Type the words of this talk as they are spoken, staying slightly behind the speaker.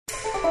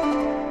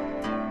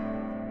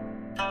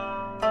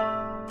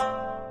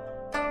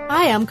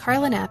Hi, I'm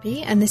Carla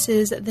Nappi, and this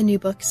is the New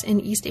Books in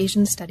East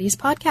Asian Studies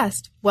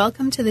podcast.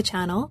 Welcome to the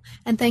channel,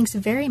 and thanks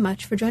very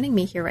much for joining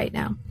me here right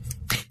now.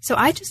 So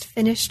I just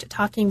finished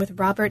talking with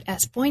Robert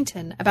S.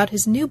 Boynton about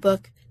his new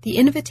book, The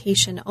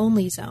Invitation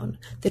Only Zone,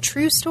 The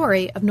True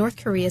Story of North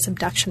Korea's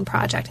Abduction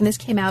Project, and this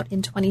came out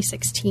in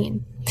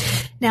 2016.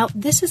 Now,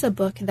 this is a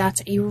book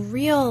that's a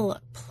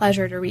real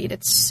pleasure to read.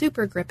 It's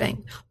super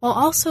gripping, while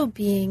also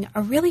being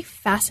a really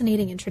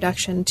fascinating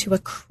introduction to a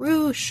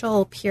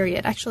crucial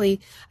period, actually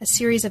a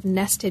series of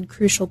nested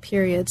crucial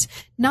periods,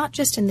 not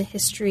just in the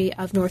history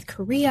of North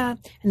Korea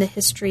and the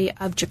history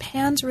of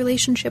Japan's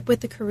relationship with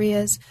the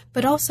Koreas,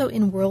 but also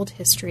in world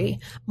history,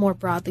 more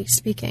broadly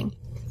speaking.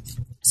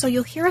 So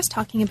you'll hear us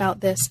talking about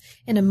this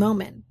in a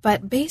moment,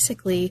 but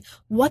basically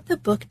what the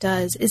book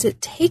does is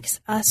it takes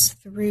us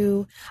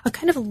through a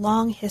kind of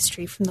long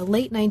history from the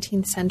late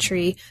 19th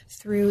century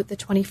through the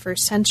 21st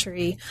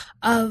century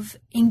of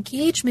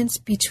engagements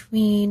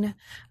between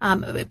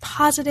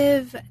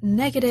positive,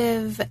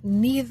 negative,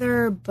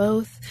 neither,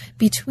 both,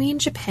 between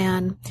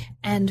Japan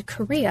and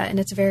Korea in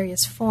its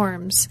various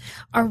forms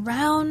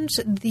around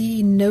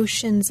the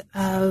notions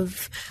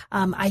of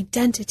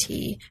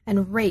identity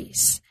and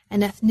race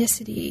and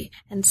ethnicity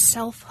and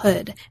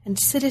selfhood and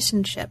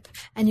citizenship.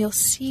 And you'll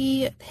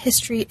see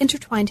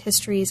intertwined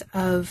histories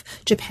of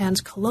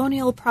Japan's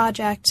colonial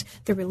project,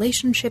 the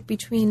relationship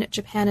between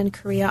Japan and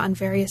Korea on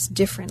various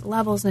different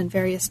levels and in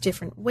various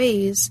different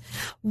ways,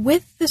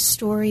 with the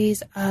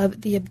stories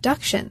of the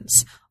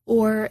abductions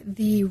or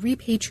the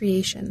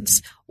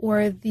repatriations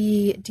or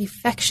the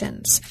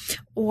defections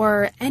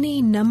or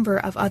any number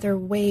of other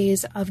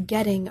ways of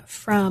getting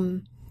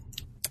from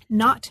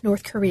not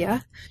North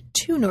Korea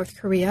to North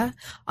Korea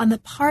on the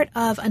part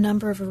of a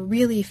number of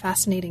really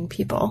fascinating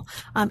people.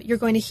 You're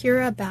going to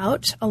hear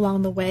about,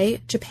 along the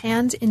way,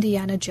 Japan's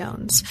Indiana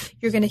Jones.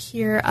 You're going to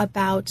hear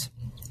about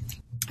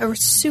a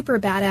super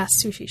badass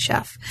sushi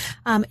chef.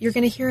 You're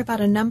going to hear about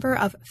a number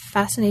of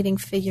fascinating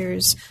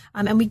figures,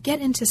 and we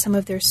get into some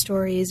of their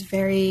stories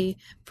very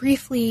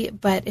briefly,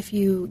 but if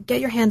you get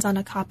your hands on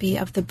a copy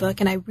of the book,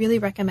 and I really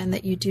recommend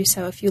that you do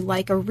so if you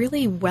like a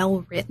really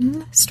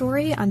well-written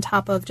story on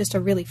top of just a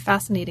really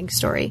fascinating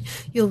story,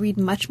 you'll read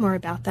much more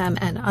about them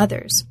and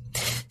others.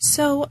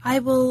 So I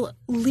will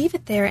leave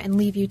it there and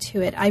leave you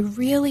to it. I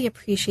really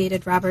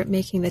appreciated Robert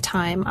making the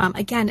time.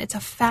 Again, it's a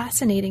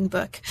fascinating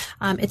book.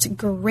 It's a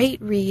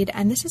great read,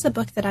 and this is a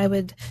book that I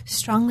would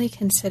strongly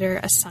consider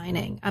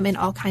assigning in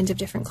all kinds of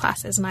different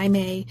classes. And I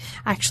may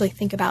actually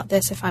think about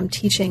this if I'm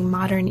teaching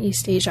modern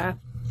East Asia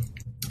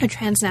or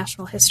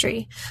transnational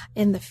history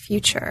in the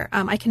future.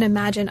 I can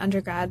imagine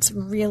undergrads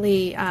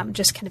really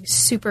just kind of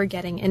super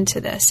getting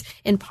into this,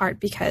 in part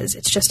because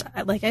it's just,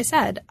 like I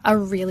said, a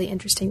really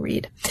interesting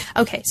read.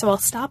 Okay, so I'll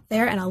stop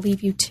there and I'll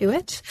leave you to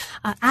it.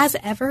 As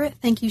ever,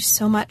 thank you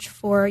so much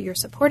for your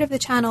support of the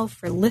channel,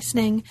 for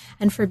listening,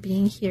 and for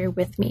being here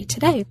with me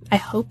today. I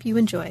hope you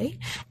enjoy,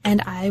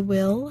 and I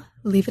will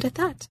leave it at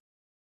that.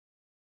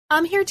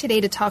 I'm here today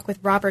to talk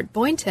with Robert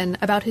Boynton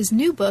about his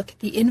new book,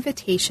 The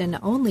Invitation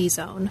Only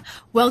Zone.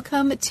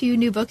 Welcome to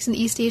New Books in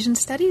East Asian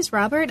Studies,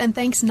 Robert, and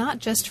thanks not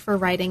just for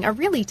writing a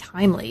really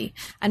timely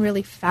and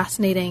really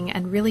fascinating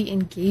and really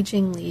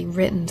engagingly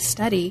written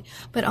study,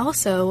 but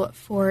also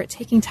for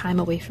taking time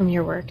away from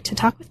your work to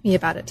talk with me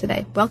about it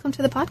today. Welcome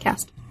to the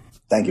podcast.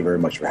 Thank you very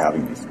much for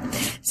having me.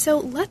 So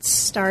let's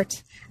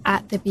start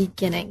at the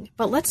beginning,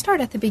 but let's start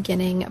at the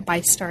beginning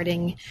by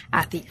starting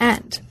at the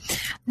end.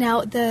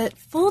 Now, the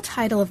full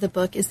title of the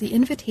book is The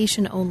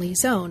Invitation Only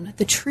Zone,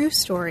 The True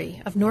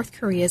Story of North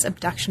Korea's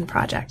Abduction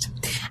Project.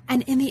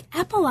 And in the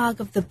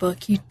epilogue of the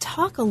book, you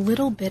talk a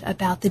little bit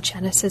about the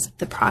genesis of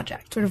the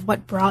project, sort of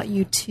what brought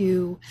you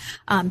to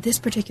this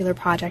particular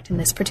project in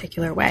this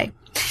particular way.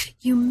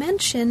 You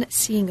mention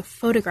seeing a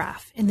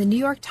photograph in the New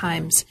York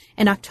Times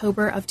in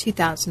October of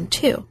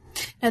 2002.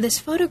 Now, this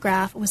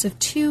photograph was of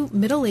two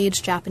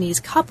middle-aged Japanese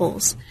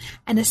couples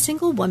and a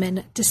single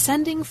woman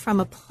descending from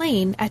a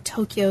plane at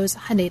Tokyo's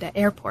Haneda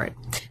Airport.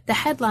 The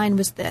headline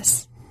was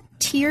this: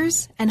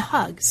 "Tears and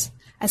Hugs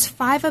as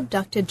 5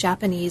 abducted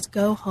Japanese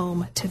go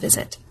home to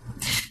visit."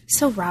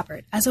 So,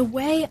 Robert, as a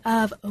way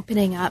of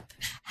opening up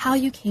how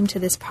you came to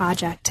this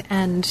project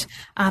and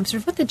sort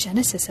of what the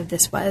genesis of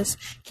this was,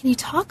 can you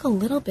talk a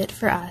little bit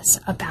for us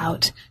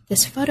about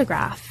this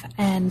photograph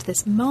and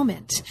this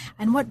moment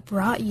and what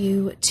brought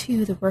you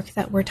to the work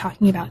that we're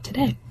talking about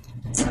today?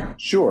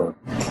 Sure.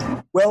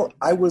 Well,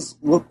 I was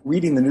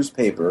reading the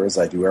newspaper, as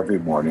I do every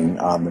morning,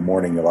 on the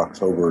morning of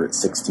October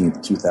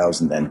 16th,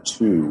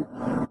 2002,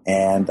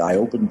 and I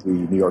opened the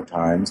New York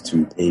Times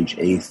to page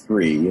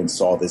A3 and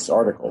saw this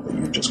article that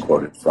you just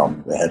quoted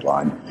from the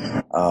headline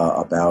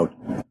about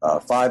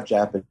 5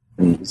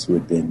 Japanese who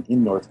had been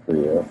in North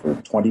Korea for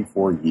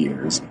 24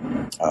 years,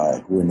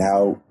 who are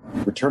now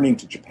returning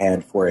to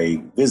Japan for a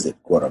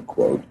visit,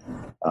 quote-unquote.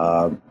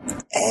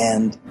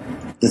 And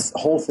this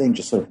whole thing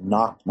just sort of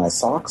knocked my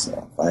socks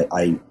off.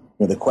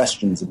 The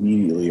questions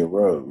immediately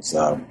arose.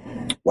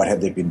 What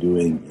had they been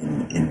doing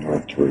in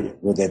North Korea?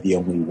 Were they the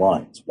only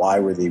ones? Why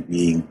were they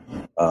being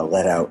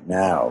let out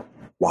now?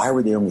 why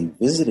were they only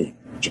visiting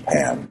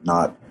Japan,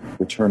 not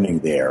returning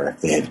there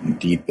if they had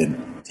indeed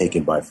been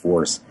taken by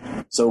force?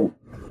 So,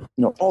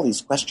 all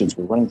these questions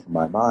were running through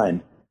my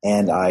mind,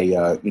 and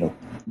I,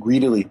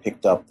 greedily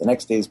picked up the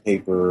next day's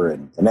paper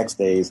and the next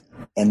day's,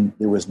 and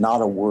there was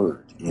not a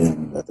word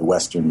in the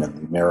Western and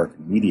the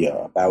American media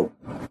about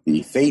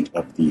the fate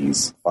of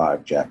these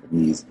 5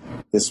 Japanese.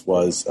 This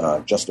was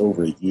just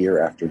over a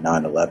year after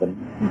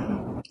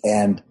 9/11,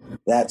 and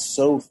that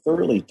so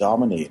thoroughly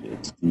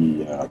dominated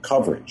the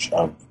coverage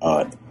of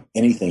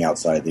anything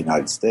outside the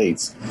United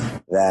States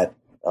that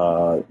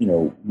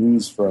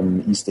news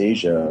from East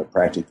Asia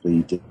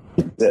practically didn't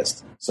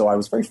exist. So I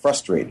was very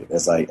frustrated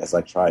as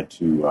I tried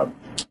to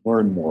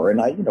learn more, and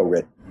I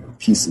read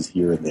pieces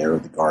here and there.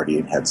 The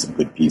Guardian had some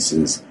good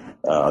pieces.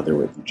 There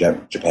were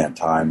the Japan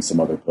Times, some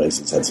other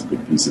places had some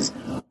good pieces,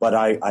 but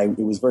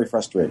it was very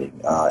frustrating,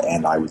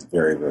 and I was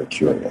very, very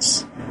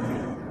curious.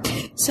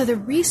 So the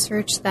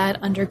research that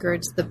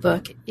undergirds the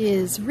book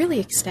is really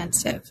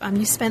extensive.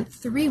 You spent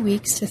 3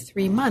 weeks to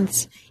 3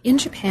 months in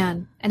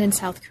Japan and in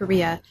South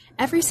Korea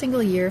every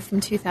single year from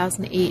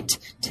 2008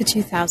 to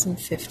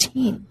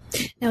 2015.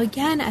 Now,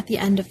 again, at the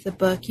end of the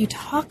book, you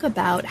talk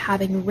about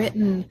having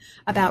written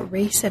about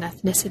race and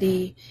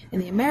ethnicity in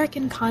the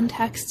American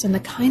context and the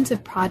kinds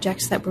of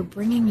projects that were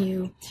bringing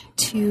you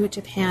to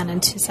Japan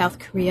and to South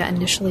Korea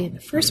initially in the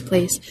first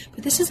place.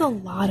 But this is a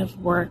lot of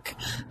work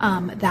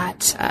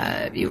that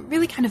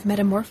really kind of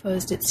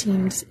metamorphosed, it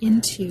seems,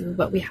 into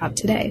what we have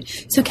today.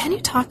 So can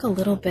you talk a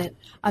little bit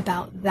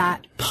about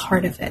that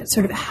part of it,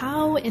 sort of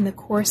how in the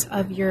course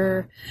of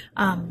your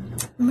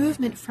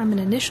movement from an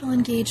initial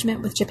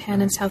engagement with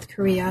Japan and South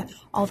Korea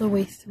all the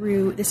way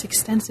through this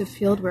extensive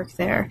fieldwork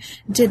there,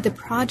 did the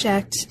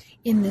project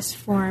in this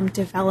form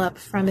develop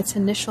from its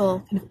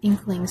initial kind of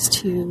inklings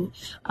to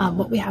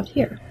what we have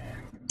here?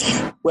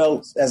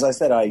 Well, as I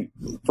said, I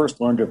first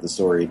learned of the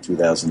story in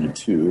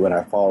 2002, and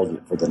I followed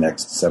it for the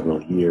next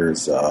several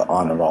years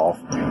on and off.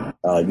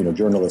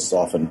 Journalists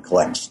often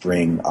collect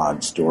string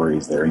on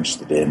stories they're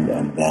interested in,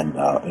 and then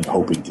in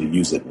hoping to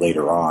use it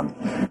later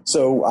on.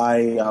 So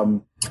I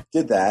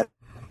did that.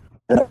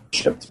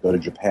 To go to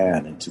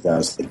Japan in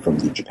 2008 from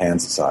the Japan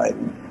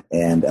Society.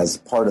 And as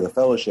part of the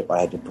fellowship,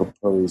 I had to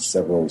propose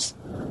several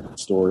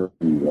stories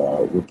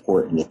to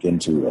report and look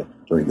into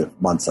during the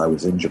months I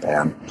was in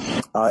Japan.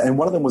 And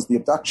one of them was the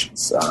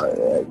abductions,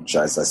 which,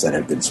 as I said,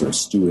 had been sort of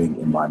stewing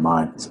in my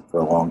mind for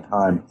a long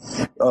time.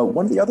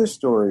 One of the other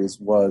stories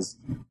was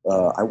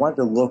I wanted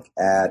to look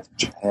at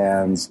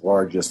Japan's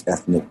largest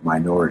ethnic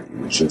minority,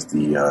 which is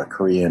the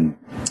Korean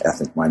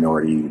ethnic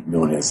minority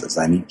known as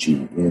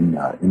Zainichi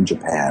in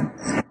Japan.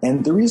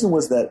 And the reason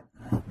was that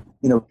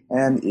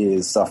Japan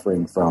is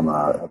suffering from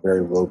a very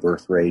low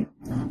birth rate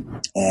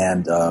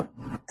and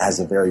has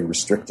a very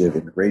restrictive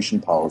immigration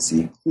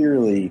policy. And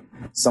clearly,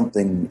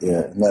 something,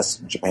 unless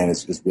Japan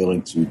is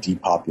willing to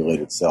depopulate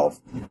itself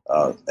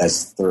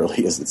as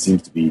thoroughly as it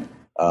seems to be,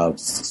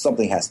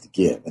 something has to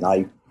give. And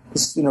I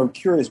was,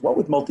 curious, what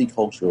would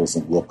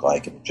multiculturalism look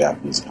like in a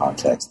Japanese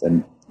context?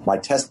 And my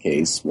test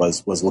case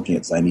was looking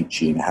at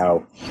Zainichi and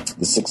how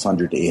the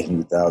 600 to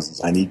 800,000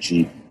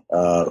 Zainichi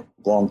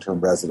long-term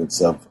residents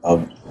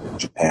of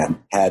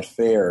Japan had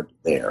fared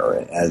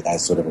there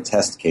as sort of a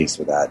test case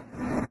for that.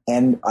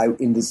 And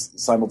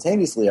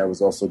simultaneously, I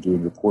was also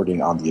doing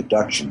reporting on the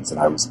abductions, and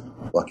I was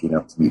lucky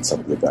enough to meet some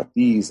of the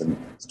abductees and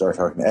start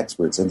talking to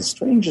experts. And the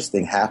strangest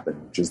thing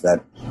happened, which is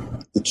that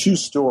the two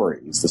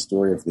stories, the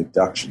story of the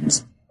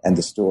abductions and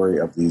the story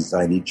of the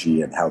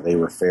Zainichi and how they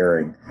were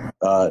faring,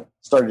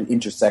 started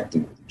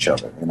intersecting with each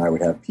other. And I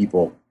would have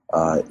people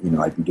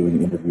I'd be doing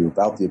an interview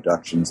about the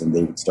abductions, and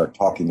they would start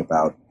talking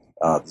about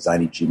the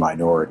Zainichi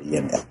minority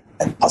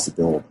and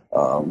possible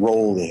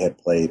role they had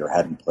played or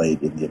hadn't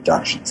played in the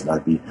abductions. And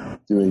I'd be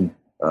doing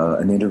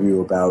an interview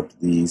about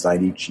the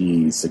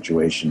Zainichi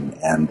situation,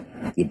 and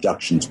the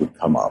abductions would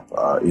come up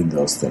in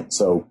those things.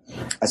 So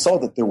I saw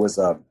that there was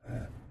a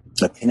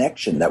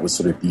connection that was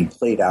sort of being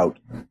played out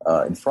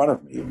in front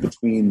of me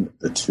between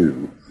the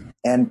two.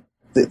 And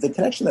the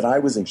connection that I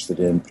was interested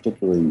in,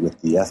 particularly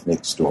with the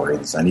ethnic story,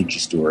 the Zainichi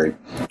story,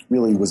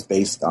 really was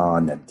based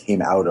on and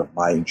came out of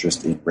my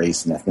interest in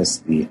race and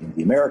ethnicity in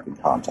the American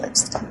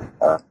context.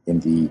 In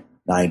the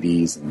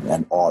 90s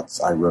and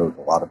aughts, I wrote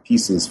a lot of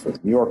pieces for the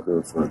New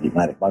Yorker, for the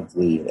Atlantic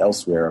Monthly, and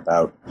elsewhere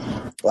about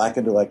Black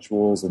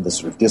intellectuals and the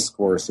sort of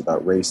discourse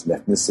about race and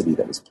ethnicity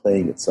that was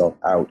playing itself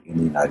out in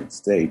the United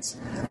States,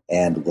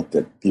 and looked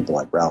at people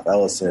like Ralph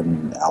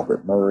Ellison,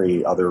 Albert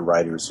Murray, other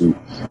writers who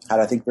had,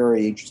 I think,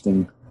 very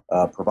interesting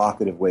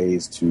provocative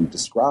ways to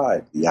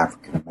describe the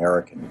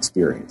African-American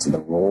experience and the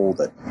role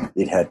that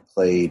it had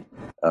played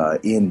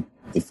in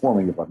the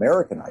forming of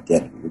American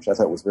identity, which I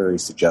thought was very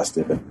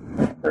suggestive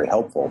and very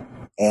helpful.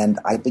 And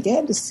I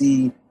began to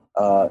see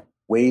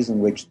ways in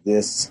which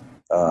this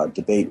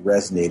debate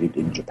resonated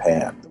in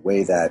Japan, the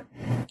way that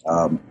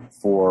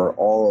for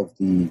all of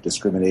the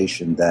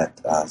discrimination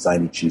that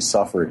Zainichi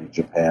suffered in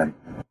Japan,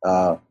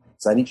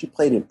 Zainichi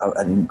played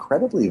an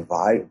incredibly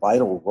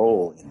vital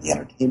role in the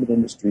entertainment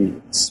industry,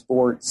 in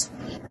sports,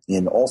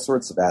 in all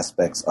sorts of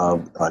aspects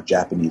of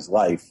Japanese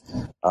life.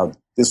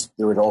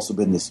 There had also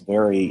been this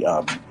very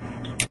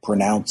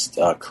pronounced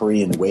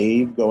Korean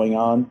wave going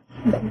on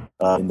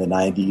in the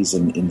 90s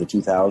and in the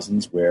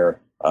 2000s, where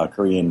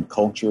Korean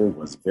culture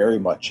was very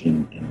much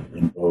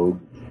in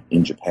vogue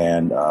in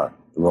Japan.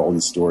 There were all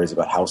these stories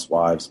about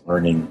housewives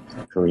learning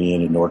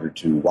Korean in order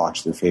to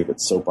watch their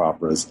favorite soap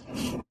operas.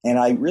 And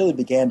I really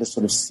began to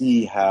sort of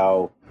see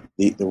how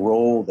the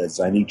role that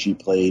Zainichi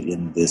played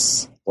in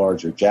this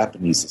larger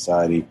Japanese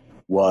society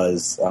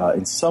was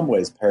in some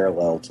ways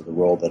parallel to the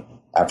role that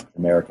African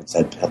Americans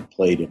had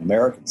played in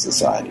American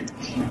society.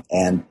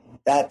 And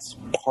that's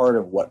part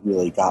of what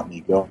really got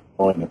me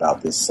going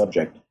about this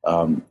subject.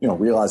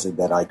 Realizing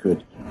that I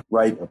could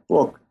write a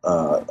book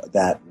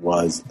that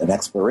was an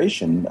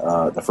exploration,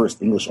 the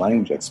first English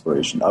language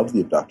exploration of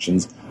the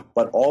abductions,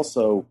 but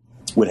also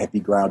would be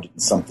grounded in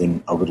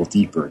something a little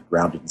deeper,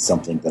 grounded in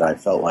something that I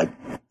felt like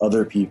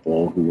other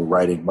people who were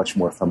writing much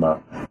more from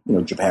a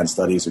Japan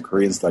studies or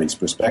Korean studies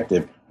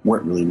perspective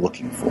weren't really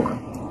looking for.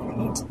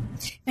 Right.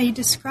 Now, you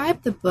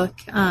described the book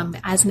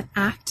as an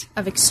act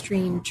of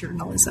extreme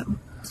journalism.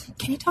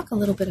 Can you talk a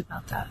little bit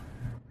about that?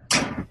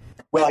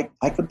 Well,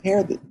 I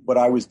compared what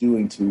I was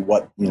doing to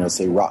what,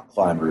 say rock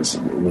climbers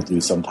will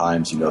do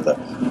sometimes.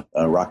 The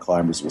rock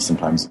climbers will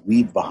sometimes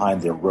leave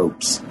behind their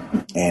ropes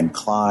and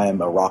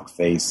climb a rock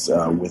face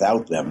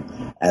without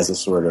them as a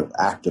sort of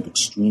act of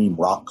extreme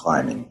rock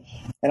climbing.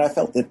 And I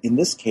felt that in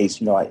this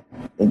case, I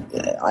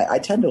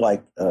tend to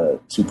like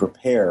to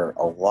prepare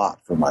a lot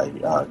for my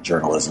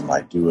journalism.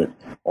 I do it.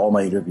 All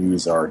my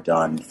interviews are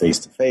done face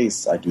to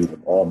face. I do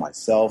them all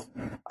myself.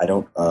 I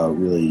don't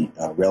really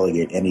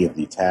relegate any of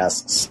the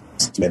tasks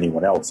to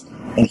anyone else.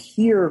 And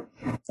here,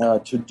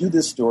 to do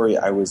this story,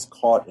 I was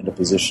caught in a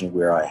position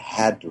where I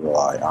had to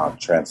rely on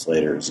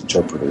translators,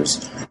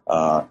 interpreters,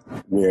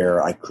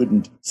 where I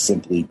couldn't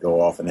simply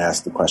go off and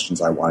ask the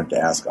questions I wanted to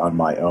ask on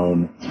my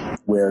own,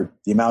 where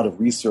the amount of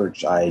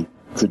research I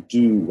could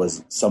do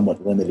was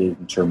somewhat limited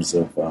in terms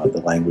of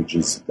the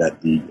languages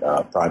that the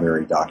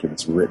primary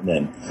documents were written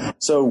in.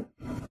 So,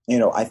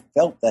 I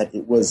felt that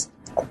it was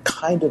a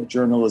kind of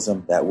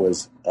journalism that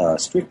was,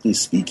 strictly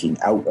speaking,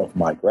 out of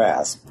my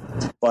grasp.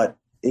 But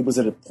it was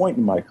at a point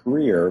in my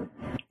career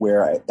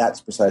where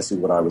that's precisely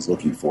what I was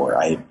looking for.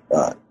 I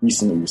had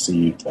recently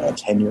received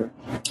tenure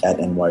at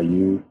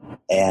NYU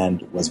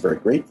and was very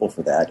grateful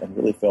for that, and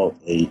really felt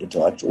an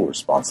intellectual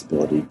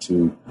responsibility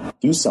to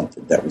do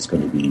something that was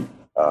going to be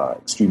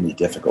extremely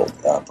difficult,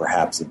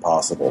 perhaps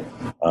impossible,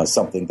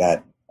 something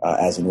that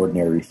as an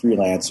ordinary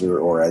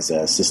freelancer or as an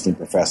assistant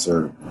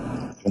professor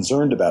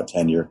concerned about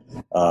tenure,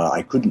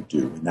 I couldn't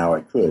do, and now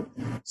I could.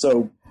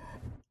 So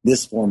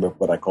this form of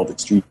what I called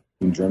extreme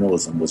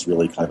journalism was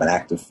really kind of an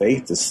act of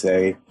faith to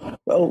say,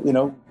 well,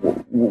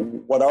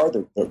 what are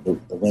the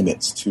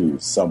limits to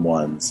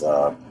someone's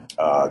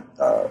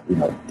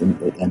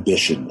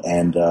ambition,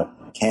 and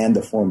can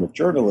the form of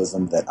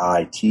journalism that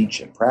I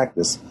teach and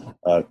practice,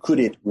 could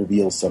it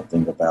reveal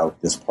something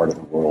about this part of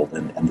the world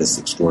and this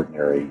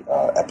extraordinary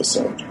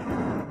episode?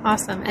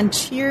 Awesome. And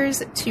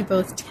cheers to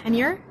both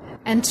tenure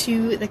and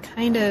to the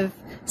kind of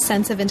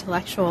sense of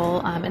intellectual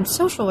and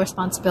social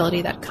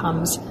responsibility that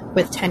comes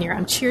with tenure.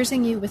 I'm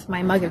cheersing you with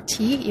my mug of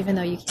tea, even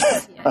though you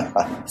can't see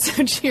it.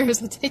 So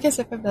cheers. We'll take a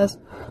sip of this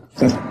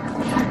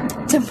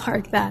to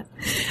mark that.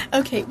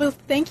 Okay, well,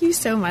 thank you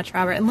so much,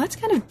 Robert. And let's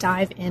kind of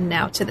dive in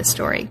now to the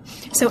story.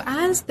 So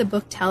as the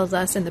book tells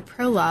us in the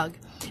prologue,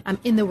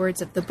 in the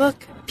words of the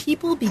book,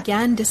 people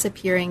began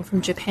disappearing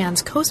from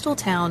Japan's coastal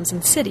towns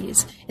and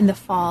cities in the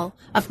fall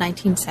of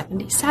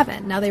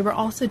 1977. Now, they were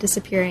also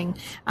disappearing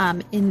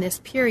in this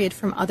period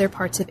from other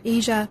parts of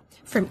Asia,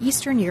 from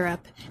Eastern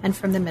Europe, and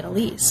from the Middle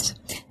East.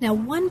 Now,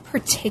 one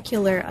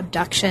particular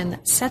abduction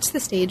sets the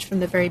stage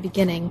from the very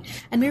beginning,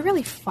 and we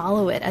really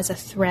follow it as a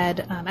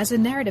thread, as a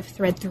narrative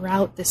thread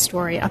throughout the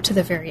story up to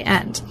the very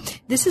end.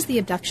 This is the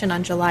abduction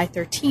on July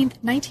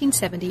 13th,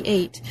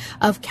 1978,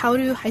 of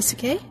Kaoru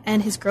Haisuke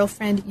and his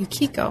girlfriend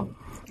Yukiko.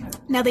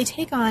 Now, they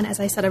take on, as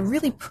I said, a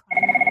really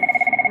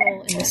primary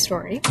role in the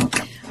story,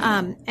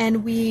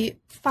 and we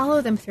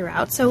follow them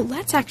throughout. So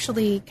let's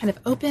actually kind of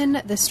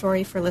open the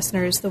story for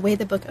listeners the way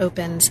the book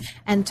opens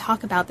and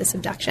talk about this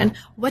abduction.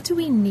 What do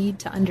we need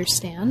to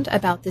understand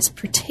about this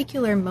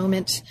particular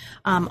moment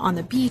on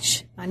the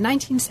beach in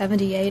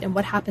 1978 and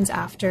what happens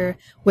after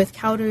with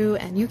Kaoru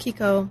and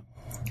Yukiko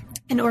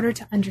in order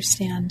to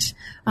understand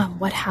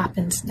what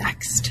happens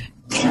next?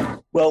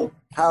 Well,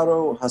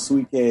 Kaoru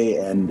Haisuke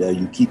and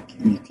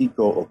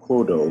Yukiko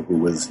Okodo, who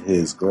was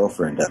his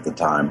girlfriend at the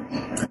time,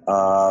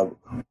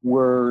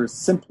 were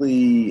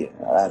simply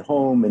at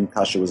home in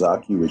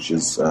Kashiwazaki, which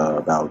is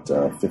about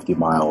 50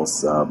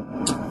 miles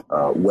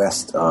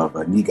west of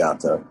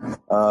Niigata,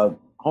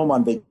 home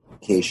on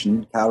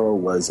vacation. Kaoru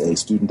was a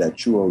student at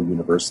Chuo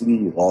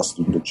University, law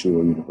student at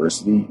Chuo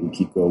University.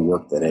 Yukiko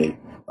worked at a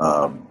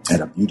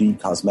beauty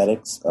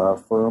cosmetics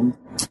firm,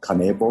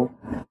 Kanebo,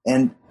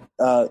 and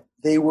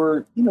they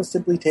were,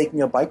 simply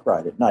taking a bike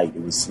ride at night.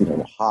 It was,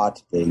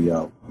 hot. They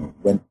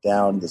went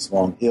down this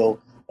long hill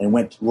and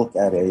went to look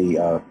at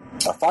a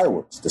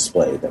fireworks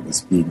display that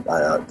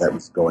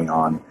was going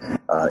on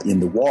in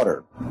the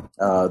water.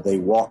 They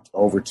walked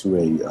over to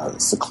a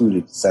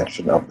secluded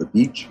section of the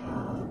beach,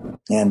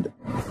 and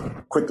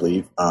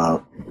quickly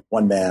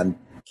one man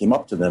came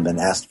up to them and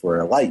asked for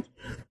a light.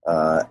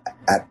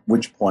 At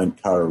which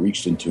point, Kara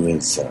reached into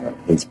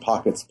his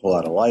pockets, pulled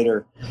out a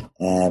lighter,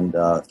 and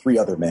 3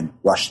 other men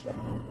rushed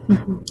them.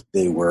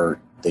 Mm-hmm.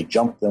 They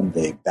jumped them,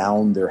 they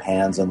bound their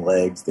hands and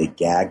legs, they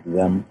gagged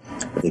them,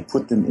 they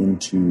put them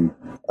into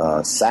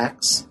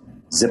sacks,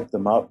 zipped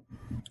them up,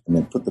 and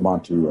then put them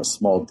onto a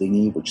small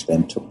dinghy, which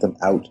then took them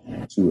out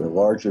to a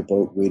larger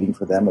boat waiting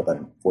for them about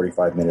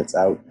 45 minutes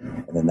out,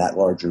 and then that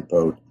larger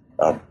boat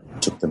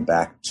took them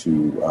back to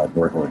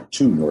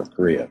North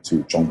Korea,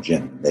 to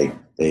Chongjin.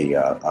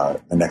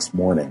 The next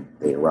morning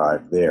they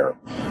arrived there.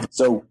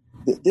 So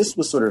this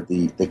was sort of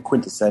the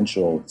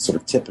quintessential, sort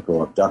of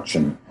typical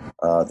abduction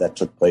that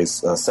took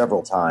place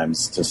several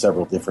times to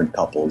several different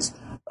couples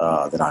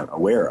that I'm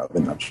aware of,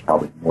 and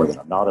probably more than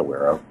I'm not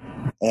aware of.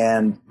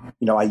 And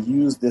I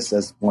use this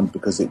as one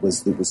because it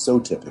was so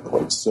typical.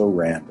 It was so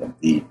random.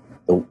 The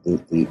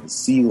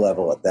sea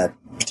level at that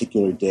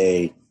particular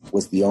day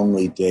was the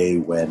only day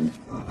when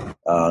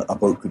a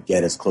boat could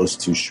get as close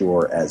to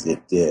shore as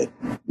it did.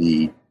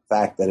 The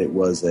fact that it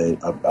was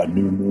a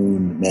new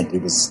moon meant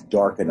it was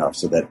dark enough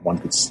so that one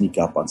could sneak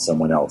up on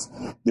someone else.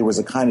 There was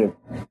a kind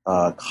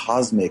of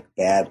cosmic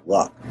bad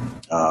luck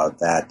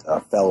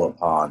that fell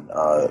upon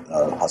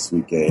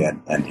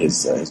Hasuike and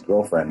his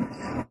girlfriend,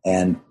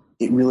 and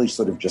it really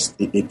sort of just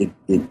it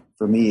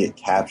for me it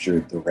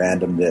captured the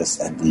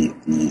randomness and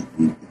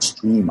the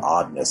extreme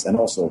oddness, and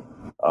also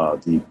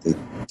the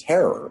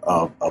terror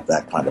of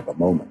that kind of a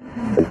moment,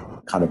 the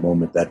kind of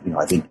moment that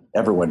I think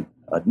everyone.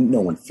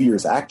 No one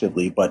fears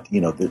actively, but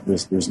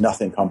there's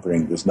nothing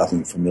comforting, there's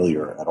nothing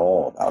familiar at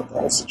all about the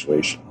whole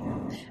situation.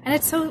 And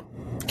it's so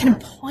kind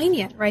of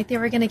poignant, right? They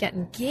were going to get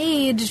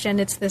engaged, and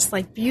it's this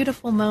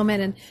beautiful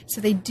moment, and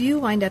so they do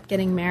wind up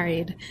getting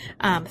married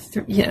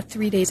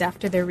 3 days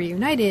after they're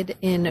reunited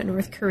in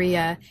North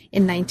Korea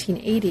in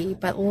 1980.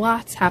 But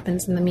lots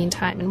happens in the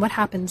meantime, and what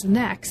happens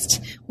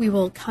next we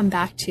will come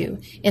back to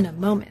in a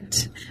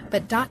moment.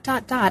 But ...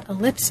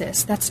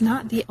 ellipsis, that's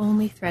not the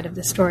only thread of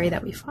the story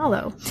that we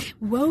follow.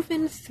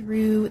 Woven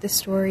through the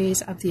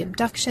stories of the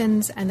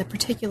abductions and the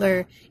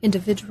particular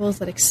individuals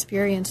that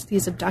experience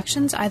these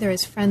abductions, either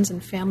as friends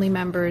and family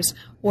members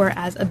or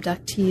as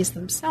abductees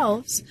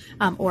themselves,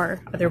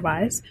 or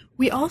otherwise,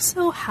 we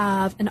also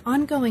have an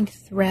ongoing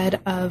thread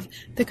of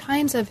the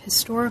kinds of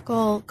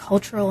historical,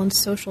 cultural, and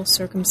social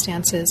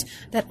circumstances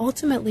that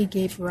ultimately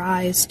gave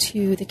rise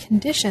to the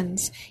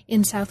conditions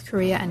in South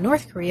Korea and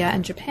North Korea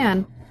and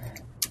Japan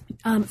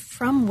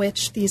from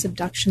which these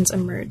abductions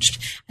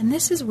emerged. And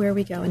this is where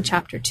we go in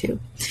Chapter 2.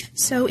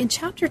 So in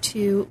Chapter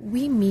 2,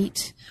 we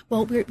meet,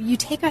 you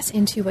take us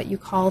into what you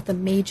call the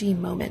Meiji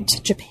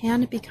moment.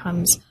 Japan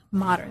becomes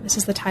modern. This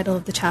is the title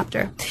of the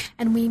chapter.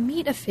 And we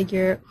meet a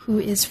figure who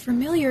is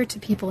familiar to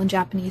people in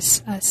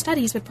Japanese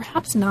studies, but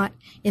perhaps not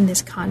in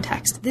this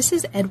context. This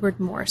is Edward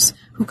Morse,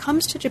 who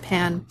comes to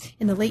Japan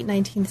in the late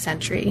 19th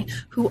century,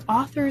 who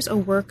authors a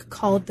work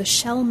called The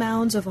Shell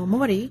Mounds of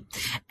Omori,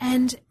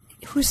 and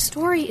whose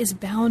story is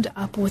bound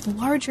up with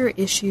larger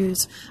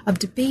issues of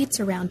debates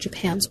around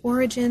Japan's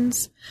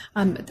origins,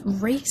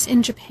 race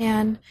in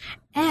Japan,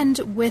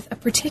 and with a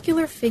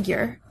particular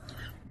figure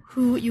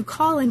who you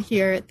call in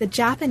here the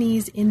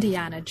Japanese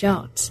Indiana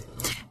Jones.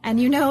 And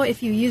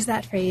if you use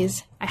that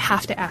phrase, I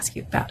have to ask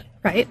you about it,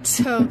 right?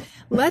 So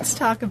let's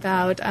talk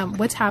about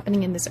what's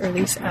happening in this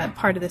early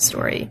part of the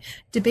story.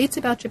 Debates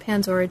about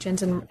Japan's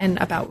origins and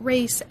about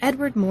race,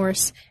 Edward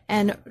Morse,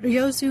 and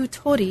Ryozu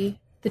Tori,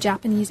 the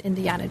Japanese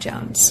Indiana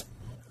Jones.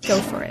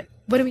 Go for it.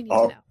 What do we need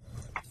to know?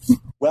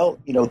 Well,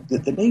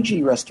 the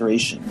Meiji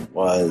Restoration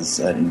was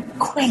an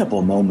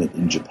incredible moment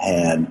in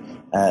Japan,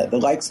 the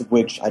likes of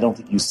which I don't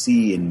think you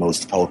see in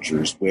most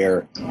cultures,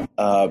 where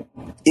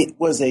it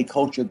was a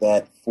culture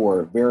that,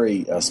 for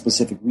very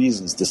specific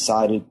reasons,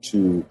 decided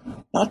to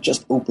not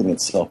just open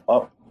itself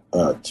up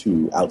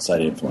to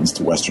outside influence,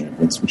 to Western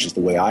influence, which is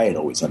the way I had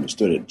always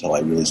understood it until I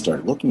really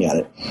started looking at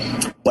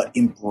it, but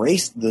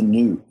embraced the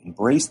new,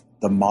 embraced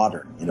the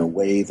modern in a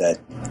way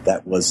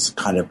that was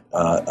kind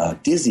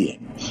of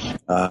dizzying.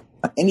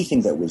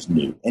 Anything that was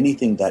new,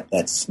 anything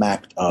that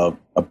smacked of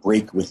a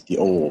break with the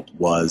old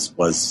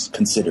was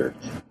considered.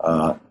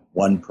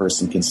 One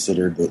person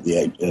considered,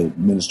 the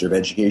Minister of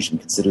Education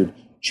considered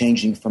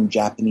changing from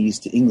Japanese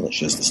to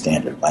English as the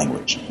standard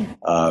language.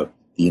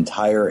 The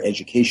entire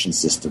education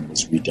system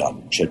was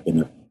redone, which had been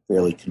a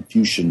fairly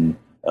Confucian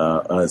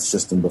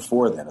system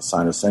before then, a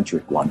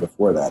Sinocentric one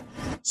before that.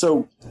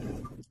 So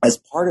as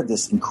part of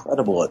this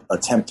incredible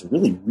attempt to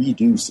really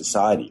redo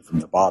society from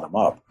the bottom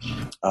up,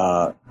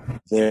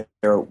 there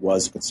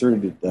was a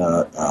concerted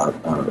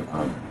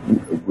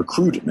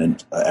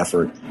recruitment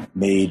effort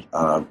made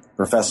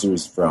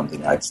professors from the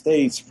United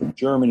States, from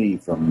Germany,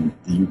 from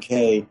the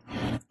UK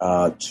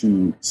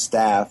to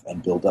staff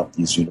and build up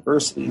these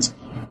universities.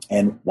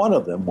 And one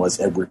of them was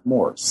Edward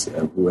Morse,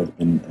 who had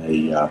been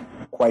a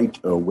quite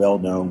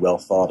well-known,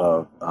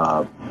 well-thought-of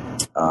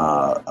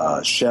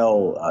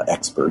shell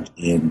expert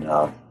in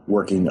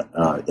working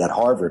at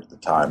Harvard at the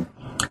time,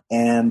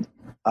 and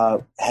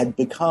had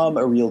become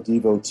a real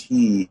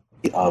devotee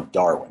of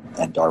Darwin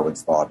and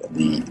Darwin's thought and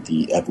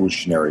the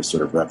evolutionary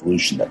sort of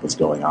revolution that was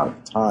going on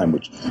at the time,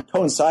 which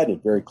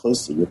coincided very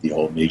closely with the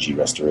whole Meiji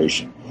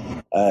Restoration.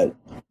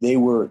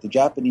 The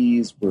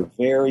Japanese were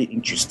very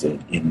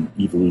interested in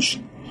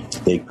evolution.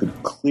 They could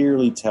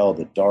clearly tell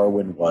that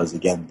Darwin was,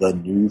 again, the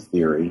new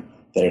theory,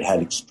 that it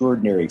had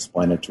extraordinary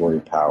explanatory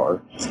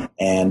power,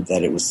 and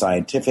that it was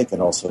scientific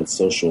and also had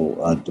social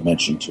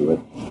dimension to it.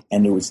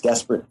 And it was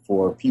desperate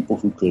for people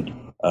who could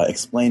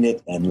explain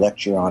it and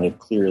lecture on it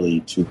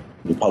clearly to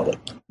the public.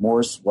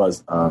 Morse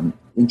was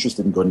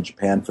interested in going to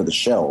Japan for the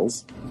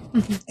shells,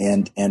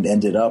 and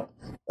ended up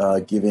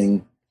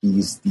giving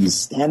these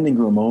standing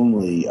room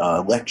only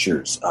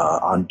lectures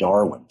on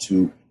Darwin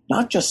to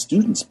not just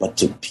students, but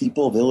to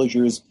people,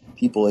 villagers,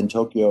 people in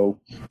Tokyo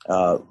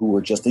who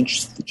were just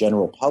interested, the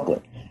general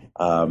public.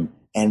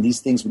 And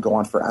these things would go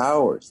on for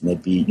hours, and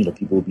they'd be,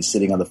 people would be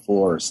sitting on the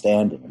floor or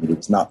standing. I mean, it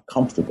was not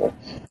comfortable,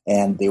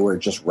 and they were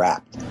just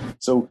rapt.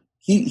 So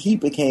he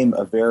became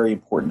a very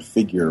important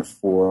figure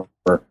for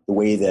the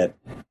way that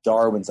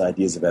Darwin's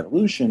ideas of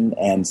evolution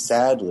and,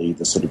 sadly,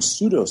 the sort of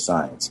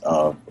pseudoscience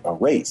of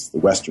race, the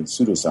Western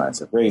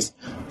pseudoscience of race,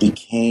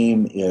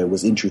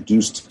 was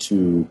introduced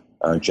to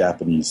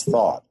Japanese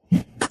thought.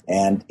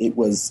 And it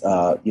was,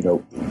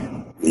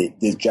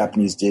 the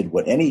Japanese did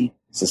what any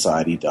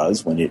society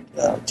does when it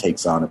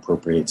takes on,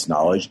 appropriates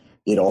knowledge.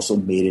 It also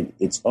made it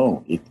its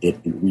own. It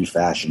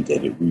refashioned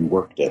it. It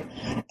reworked it.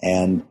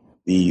 And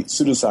the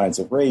pseudoscience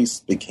of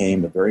race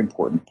became a very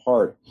important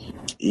part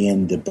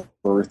in the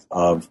birth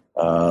of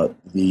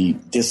the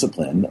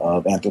discipline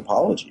of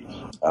anthropology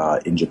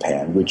in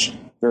Japan, which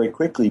very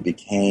quickly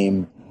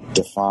became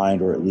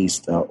defined, or at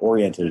least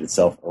oriented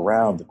itself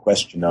around the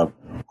question of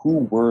who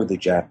were the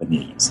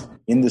Japanese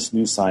in this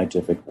new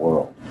scientific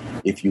world.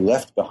 If you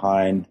left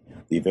behind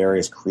the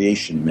various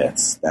creation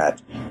myths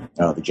that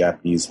the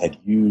Japanese had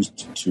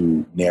used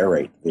to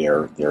narrate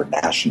their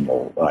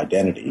national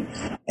identity,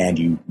 and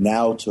you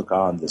now took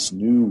on this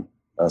new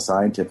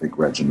scientific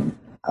regimen,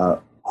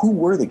 who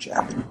were the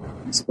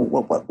Japanese?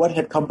 What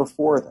had come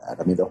before that?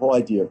 I mean, the whole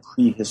idea of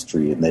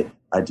prehistory and the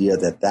idea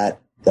that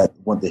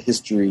when the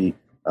history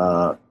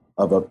of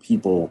a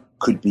people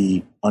could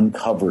be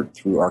uncovered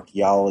through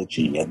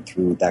archaeology and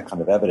through that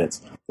kind of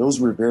evidence. Those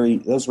were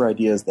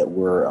ideas that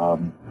were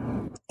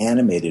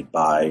animated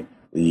by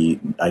the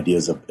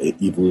ideas of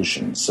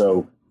evolution.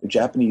 So the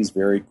Japanese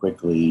very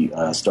quickly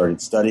started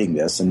studying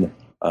this, and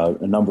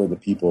a number of the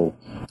people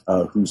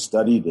who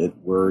studied it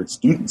were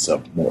students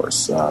of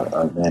Morse.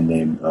 A man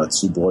named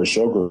Tsuboi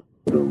Shogoru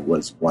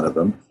was one of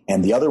them,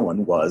 and the other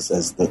one was,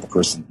 as the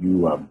person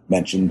you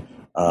mentioned,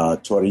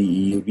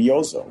 Torii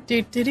Ryozo.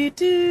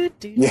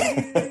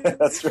 Yeah,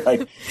 that's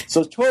right.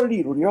 So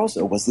Torii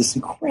Ryozo was this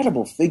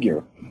incredible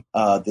figure,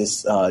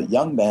 this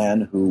young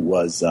man who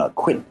was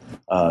quit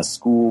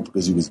school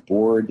because he was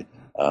bored.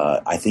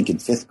 I think in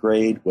 5th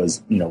grade,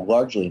 was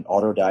largely an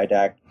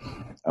autodidact.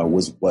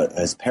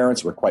 His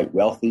parents were quite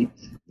wealthy.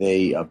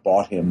 They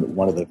bought him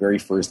one of the very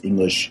first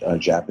English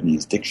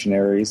Japanese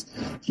dictionaries.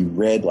 He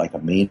read like a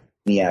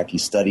maniac. He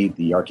studied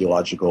the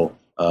archaeological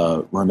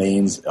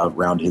remains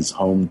around his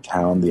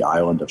hometown, the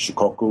island of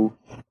Shikoku,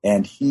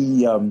 and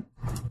he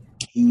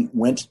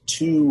went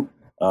to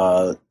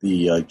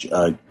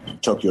the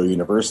Tokyo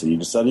University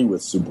to study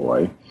with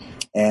Tsuboi,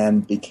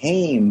 and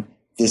became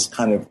this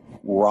kind of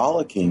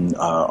rollicking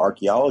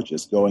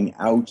archaeologist, going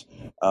out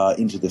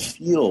into the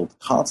field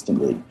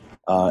constantly.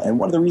 And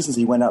one of the reasons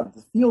he went out into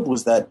the field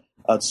was that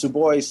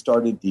Tsuboi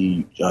started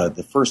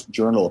the first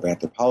journal of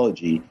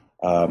anthropology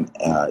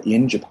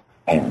in Japan.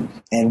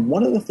 And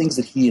one of the things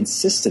that he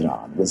insisted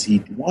on was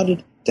he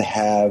wanted to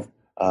have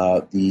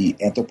the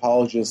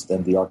anthropologists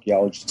and the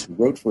archaeologists who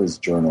wrote for his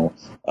journal,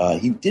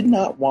 he did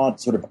not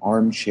want sort of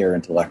armchair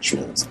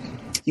intellectuals.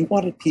 He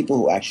wanted people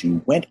who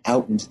actually went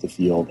out into the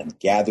field and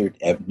gathered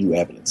new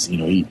evidence.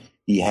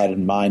 He had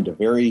in mind a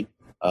very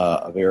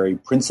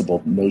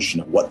principled notion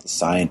of what the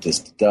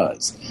scientist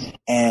does.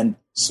 And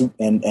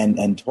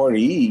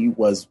Torii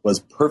was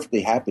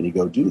perfectly happy to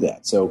go do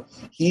that. So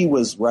he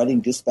was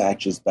writing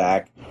dispatches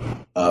back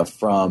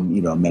from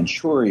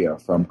Manchuria,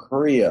 from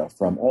Korea,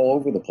 from all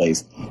over the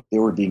place. They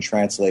were being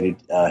translated.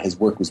 His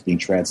work was being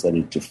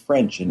translated to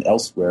French and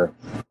elsewhere,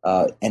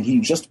 and he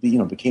just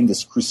became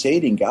this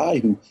crusading guy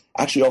who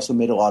actually also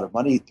made a lot of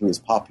money through his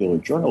popular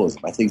journalism.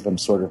 I think of him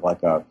sort of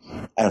like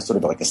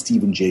a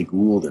Stephen Jay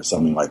Gould or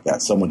something like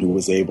that. Someone who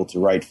was able to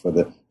write for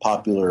the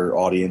popular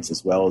audience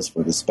as well as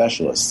for the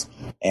specialists.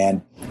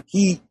 And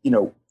he,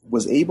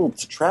 was able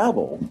to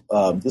travel.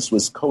 This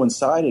was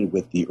coincided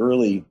with the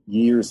early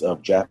years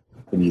of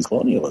Japanese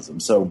colonialism.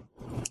 So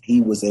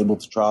he was able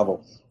to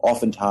travel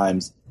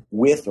oftentimes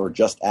with or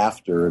just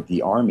after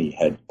the army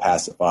had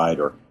pacified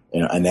or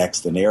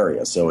annexed an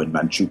area. So in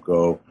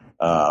Manchukuo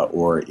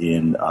or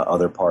in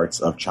other parts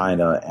of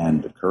China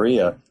and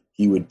Korea,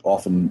 he would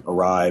often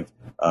arrive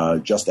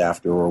just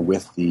after or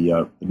with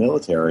the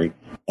military,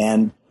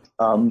 and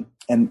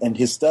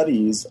his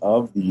studies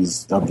of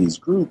these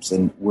groups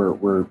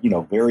were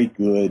very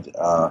good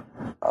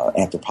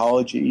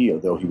anthropology.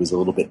 Although he was a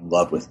little bit in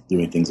love with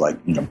doing things like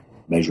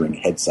measuring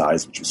head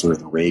size, which was sort of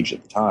the rage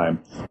at the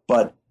time,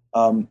 but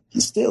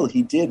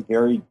he did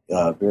very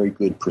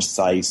good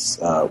precise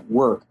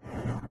work,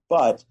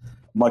 but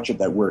much of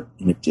that work,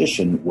 in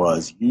addition,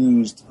 was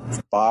used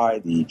by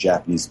the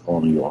Japanese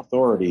colonial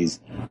authorities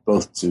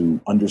both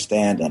to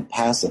understand and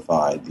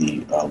pacify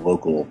the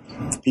local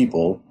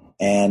people.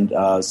 And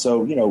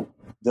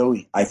though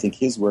I think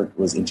his work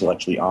was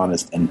intellectually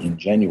honest and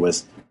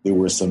ingenuous, there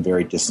were some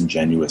very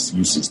disingenuous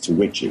uses to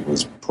which it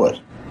was put.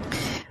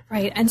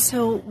 Right. And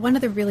so one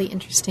of the really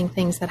interesting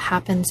things that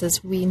happens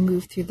as we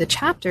move through the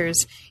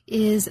chapters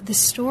is the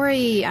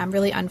story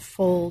really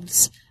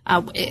unfolds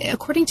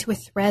according to a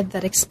thread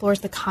that explores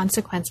the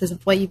consequences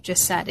of what you've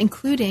just said,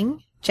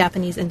 including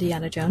Japanese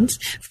Indiana Jones,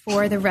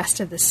 for the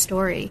rest of the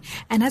story.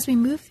 And as we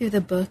move through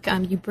the book,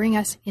 you bring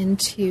us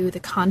into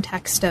the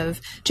context of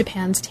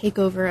Japan's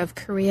takeover of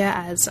Korea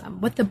as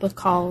what the book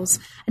calls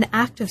an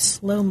act of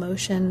slow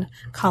motion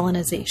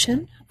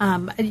colonization.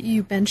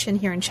 You mention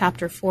here in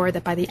chapter 4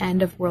 that by the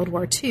end of World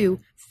War II,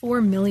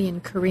 4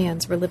 million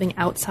Koreans were living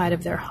outside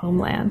of their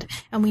homeland.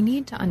 And we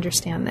need to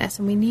understand this,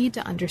 and we need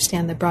to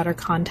understand the broader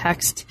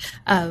context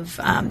of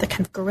the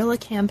kind of guerrilla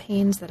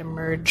campaigns that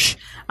emerge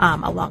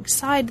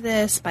alongside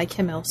this by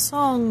Kim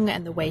Il-sung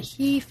and the way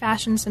he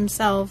fashions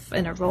himself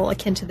in a role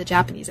akin to the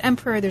Japanese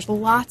emperor. There's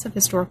lots of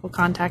historical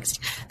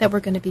context that we're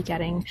going to be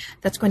getting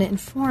that's going to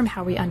inform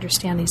how we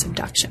understand these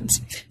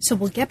abductions. So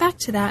we'll get back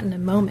to that in a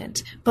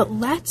moment, but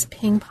let's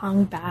ping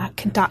pong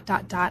back,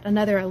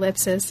 another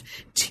ellipsis,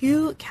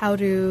 to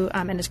Kaoru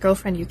and his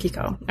girlfriend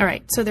Yukiko. All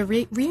right, so they're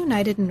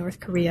reunited in North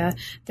Korea.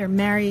 They're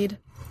married,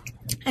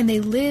 and they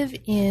live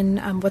in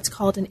what's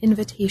called an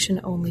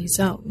invitation-only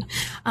zone.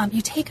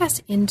 You take us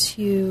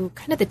into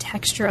kind of the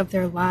texture of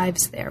their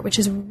lives there, which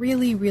is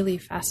really, really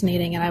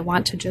fascinating, and I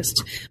want to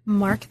just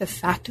mark the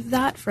fact of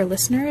that for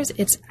listeners.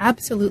 It's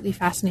absolutely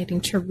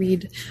fascinating to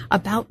read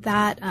about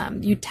that.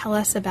 You tell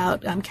us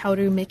about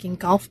Kaoru making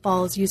golf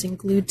balls using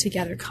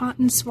glued-together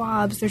cotton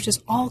swabs. There's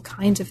just all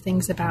kinds of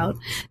things about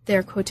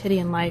their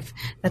quotidian life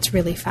that's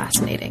really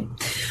fascinating.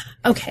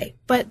 Okay,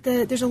 but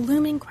there's a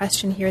looming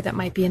question here that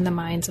might be in the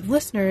minds of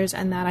listeners,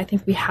 and that I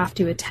think we have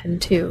to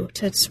attend to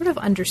sort of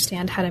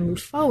understand how to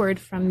move forward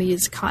from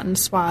these cotton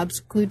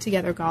swabs, glued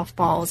together golf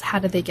balls. How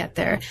did they get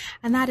there?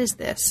 And that is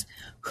this.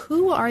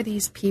 Who are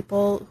these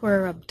people who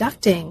are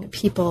abducting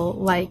people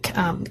like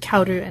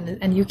Kaoru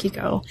and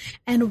Yukiko?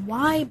 And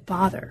why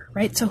bother,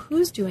 right? So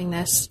who's doing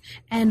this?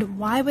 And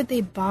why would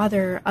they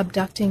bother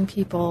abducting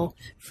people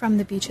from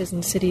the beaches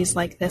and cities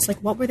like this? Like,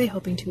 what were they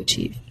hoping to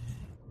achieve?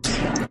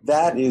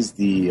 That is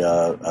the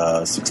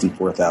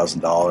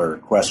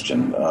 $64,000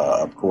 question,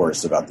 of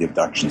course, about the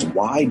abductions.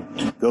 Why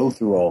go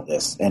through all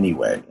this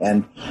anyway?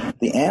 And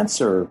the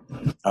answer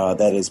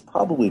that is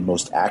probably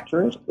most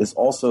accurate is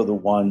also the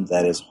one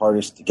that is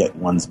hardest to get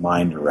one's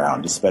mind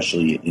around,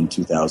 especially in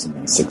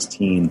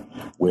 2016,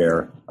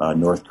 where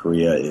North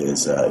Korea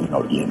is, an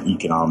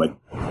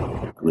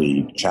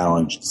economically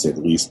challenged, to say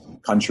the least,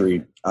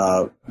 country,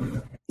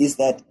 is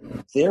that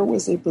there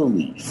was a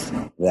belief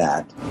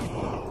that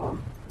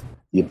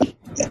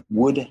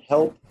would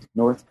help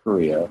North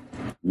Korea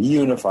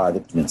reunify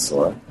the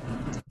peninsula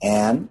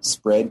and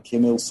spread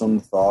Kim Il-sung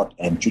thought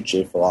and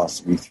Juche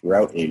philosophy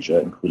throughout Asia,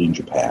 including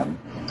Japan,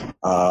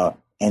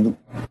 and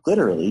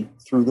literally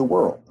through the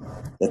world.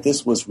 That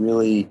this was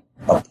really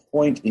a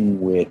point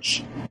in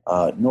which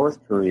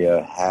North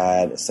Korea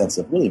had a sense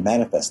of really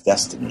manifest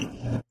destiny,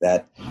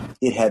 that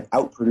it had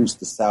outproduced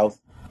the South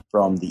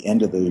from the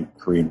end of the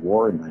Korean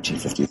War in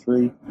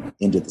 1953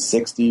 into the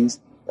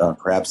 60s,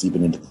 perhaps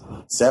even into the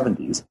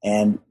 70s,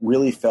 and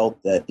really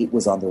felt that it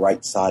was on the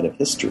right side of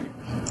history.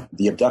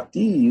 The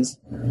abductees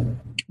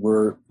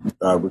were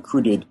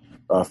recruited,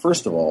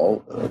 first of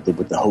all,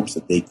 with the hopes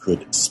that they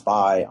could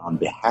spy on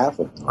behalf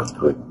of North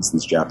Koreans,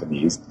 these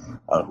Japanese,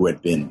 who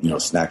had been,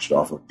 snatched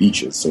off of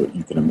beaches. So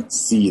you can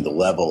see the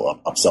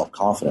level of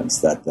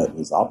self-confidence that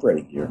is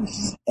operating here.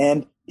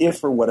 And if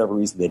for whatever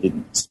reason they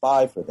didn't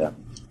spy for them,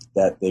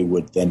 that they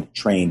would then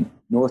train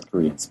North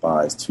Korean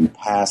spies to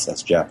pass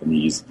as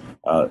Japanese.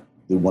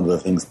 One of the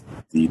things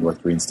the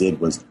North Koreans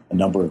did was a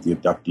number of the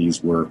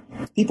abductees were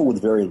people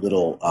with very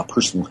little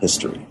personal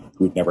history,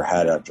 who had never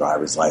had a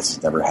driver's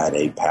license, never had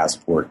a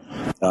passport.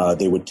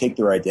 They would take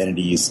their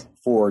identities,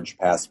 forge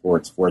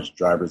passports, forge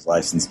driver's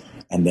license,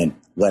 and then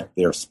let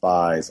their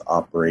spies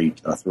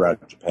operate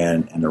throughout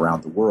Japan and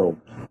around the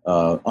world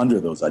under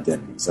those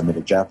identities. I mean,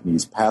 a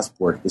Japanese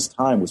passport at this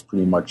time was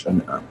pretty much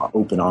an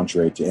open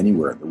entree to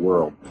anywhere in the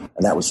world,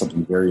 and that was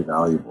something very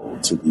valuable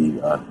to the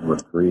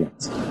North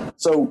Koreans.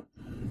 So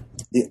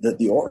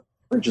the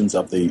origins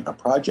of the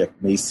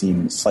project may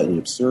seem slightly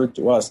absurd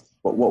to us,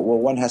 what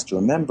one has to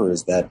remember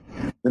is that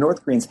the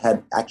North Koreans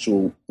had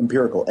actual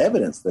empirical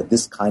evidence that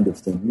this kind of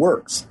thing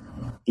works,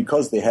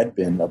 because they had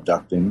been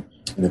abducting,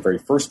 in the very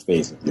first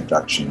phase of the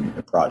abduction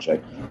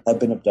project, had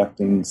been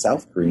abducting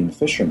South Korean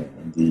fishermen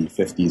in the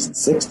 50s and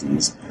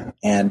 60s.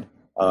 And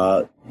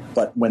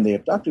but when they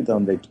abducted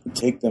them, they would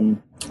take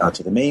them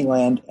to the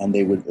mainland, and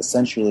they would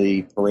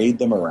essentially parade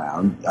them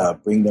around,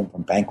 bring them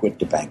from banquet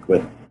to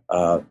banquet.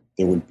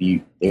 They would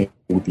be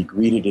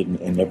greeted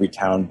in every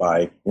town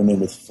by women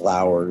with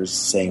flowers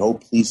saying, "Oh,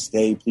 please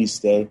stay, please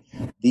stay."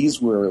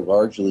 These were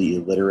largely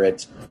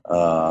illiterate,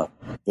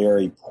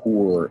 very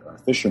poor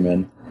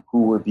fishermen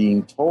who were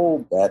being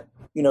told that,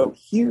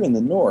 here in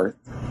the North,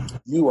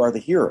 you are the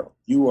hero.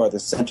 You are the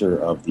center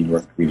of the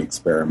North Korean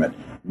experiment.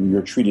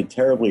 You're treated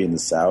terribly in the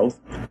South,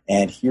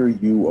 and here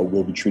you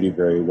will be treated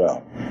very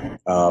well.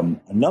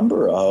 A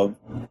number of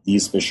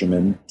these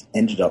fishermen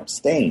ended up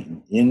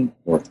staying in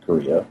North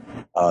Korea.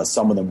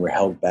 Some of them were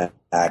held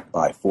back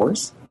by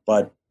force,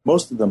 but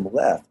most of them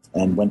left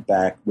and went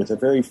back with a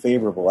very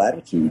favorable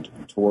attitude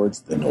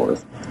towards the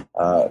North.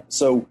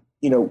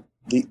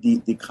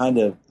 The kind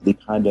of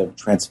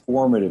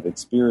transformative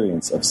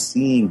experience of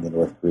seeing the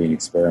North Korean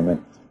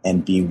experiment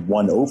and being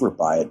won over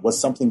by it was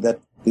something that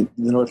the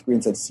North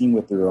Koreans had seen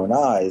with their own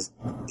eyes.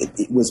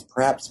 It was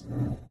perhaps,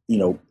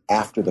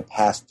 after the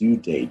past due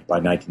date by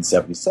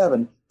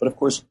 1977, but of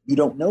course you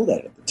don't know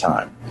that at the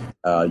time.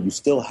 You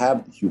still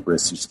have the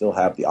hubris, you still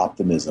have the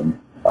optimism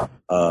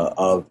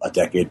of a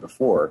decade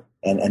before,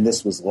 and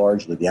this was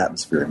largely the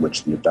atmosphere in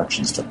which the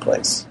abductions took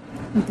place.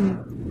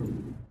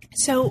 Mm-hmm.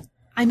 So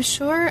I'm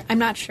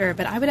not sure,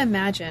 but I would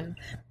imagine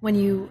when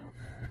you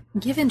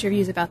give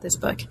interviews about this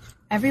book,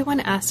 everyone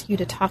asks you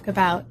to talk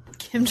about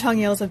Kim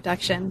Jong-il's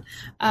abduction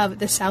of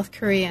the South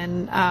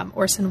Korean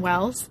Orson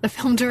Welles, the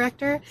film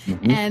director,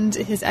 mm-hmm. and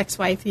his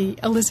ex-wife, the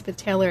Elizabeth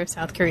Taylor of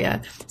South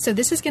Korea. So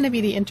this is going to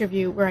be the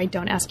interview where I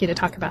don't ask you to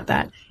talk about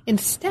that.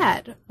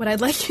 Instead, what I'd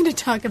like you to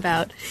talk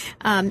about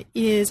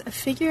is a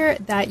figure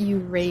that you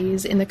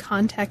raise in the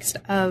context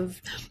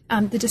of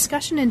the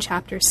discussion in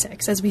Chapter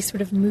 6, as we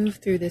sort of move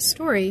through this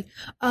story,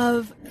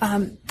 of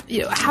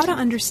how to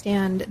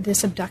understand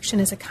this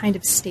abduction as a kind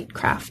of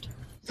statecraft.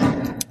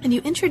 And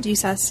you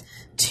introduce us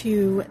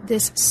to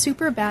this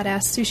super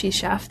badass sushi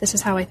chef. This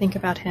is how I think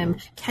about him,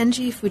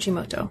 Kenji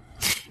Fujimoto.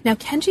 Now,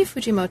 Kenji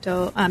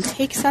Fujimoto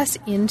takes us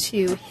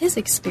into his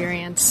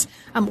experience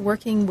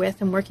working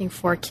with and working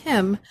for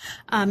Kim,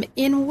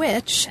 in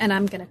which, and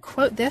I'm going to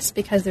quote this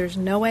because there's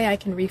no way I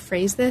can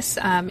rephrase this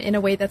in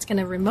a way that's going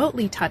to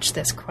remotely touch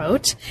this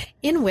quote,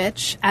 in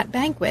which, at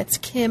banquets,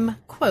 Kim,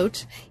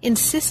 quote,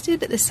 insisted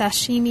the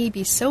sashimi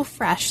be so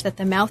fresh that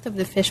the mouth of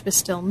the fish was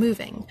still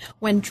moving.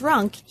 When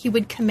drunk, he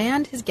would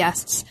command his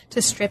guests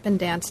to strip and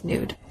dance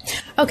nude.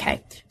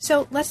 Okay,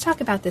 so let's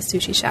talk about this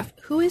sushi chef.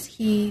 Who is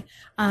he?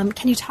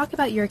 Can you talk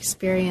about your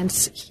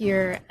experience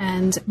here,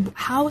 and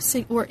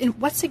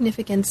what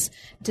significance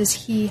does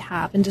he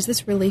have, and does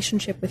this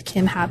relationship with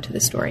Kim have to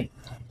the story?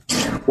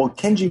 Well,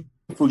 Kenji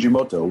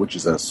Fujimoto, which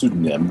is a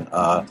pseudonym,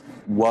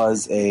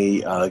 was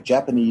a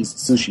Japanese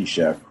sushi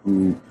chef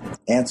who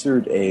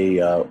answered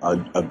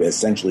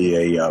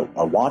essentially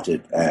a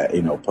wanted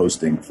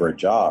posting for a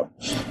job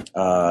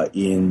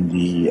in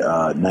the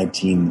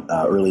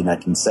early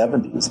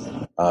 1970s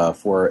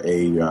for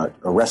a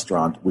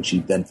restaurant which he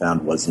then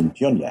found was in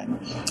Pyongyang.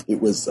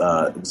 It was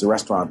a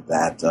restaurant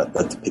that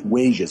the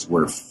wages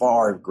were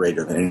far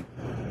greater than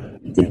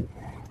he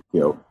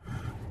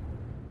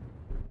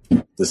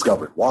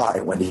discovered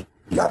why when he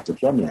got to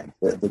Pyongyang.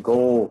 The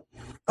goal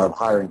of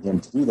hiring him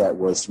to do that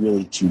was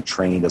really to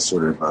train a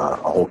sort of a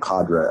whole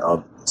cadre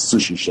of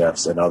sushi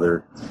chefs and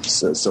other,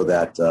 so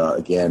that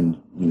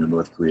again,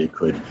 North Korea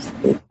could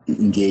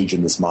engage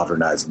in this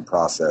modernizing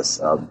process.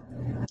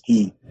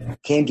 He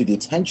came to the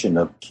attention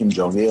of Kim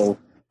Jong-il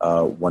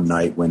one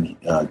night when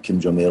Kim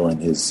Jong-il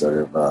and his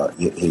sort of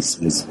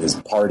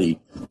his party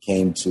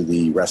came to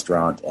the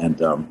restaurant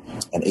and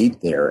ate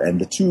there, and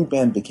the two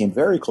men became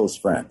very close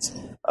friends.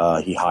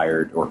 He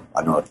hired, or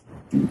I don't know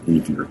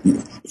if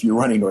you're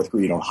running North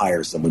Korea, you don't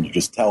hire someone, you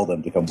just tell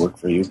them to come work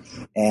for you.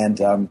 And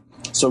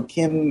so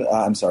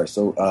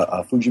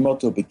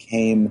Fujimoto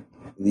became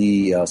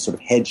the sort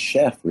of head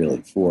chef,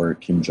 really, for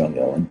Kim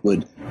Jong-il, and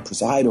would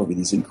preside over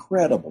these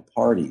incredible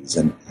parties.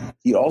 And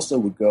he also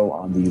would go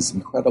on these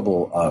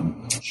incredible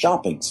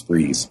shopping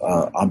sprees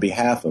on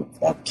behalf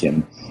of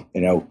Kim.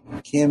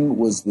 Kim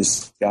was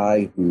this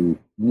guy who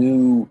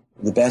knew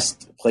the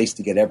best place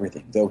to get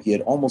everything, though he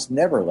had almost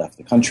never left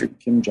the country.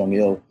 Kim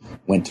Jong-il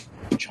went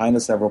to China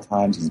several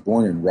times. He's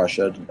born in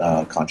Russia,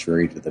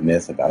 contrary to the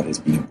myth about his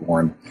being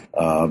born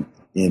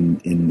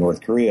in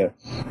North Korea,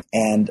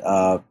 and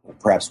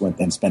perhaps went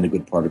and spent a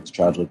good part of his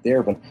childhood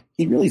there, but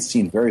he'd really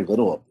seen very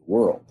little of the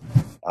world.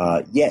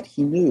 Yet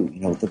he knew,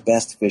 the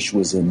best fish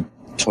was in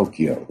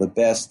Tokyo, the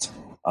best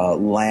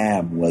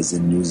lamb was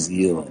in New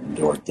Zealand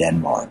or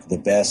Denmark, the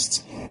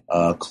best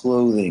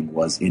clothing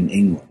was in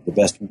England, the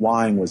best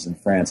wine was in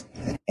France.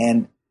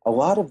 And a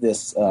lot of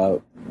this,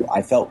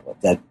 I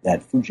felt that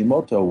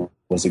Fujimoto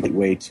was a good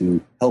way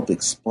to help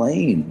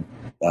explain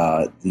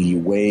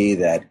the way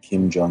that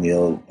Kim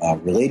Jong-il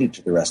related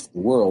to the rest of the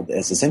world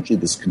as essentially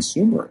this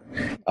consumer.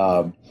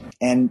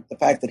 And the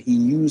fact that he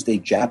used a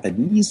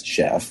Japanese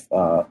chef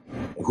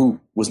who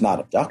was not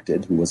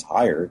abducted, who was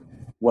hired,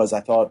 was,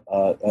 I thought,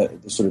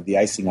 sort of the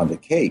icing on the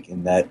cake,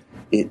 in that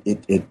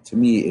it to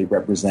me, it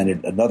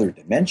represented another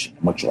dimension,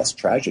 a much less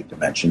tragic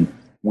dimension,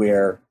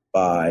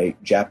 whereby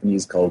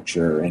Japanese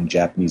culture and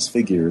Japanese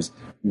figures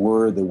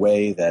were the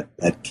way that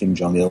Kim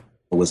Jong-il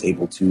was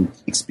able to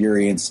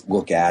experience,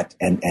 look at,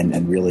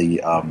 and really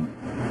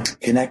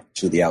connect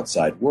to the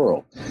outside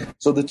world.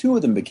 So the two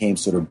of them became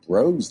sort of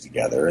bros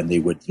together, and they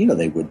would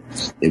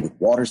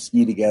water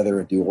ski together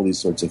and do all these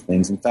sorts of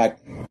things. In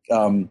fact,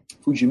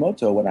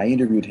 Fujimoto, when I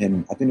interviewed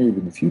him, I've been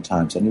interviewed him a few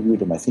times. I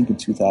interviewed him, I think, in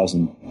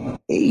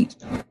 2008.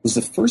 Was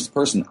the first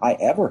person I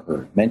ever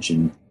heard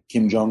mention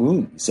Kim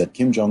Jong-un. He said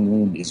Kim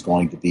Jong-un is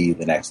going to be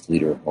the next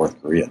leader of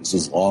North Korea. This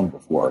is long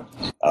before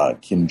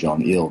Kim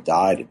Jong-il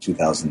died in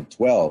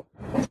 2012.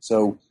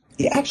 So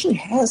he actually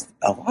has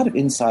a lot of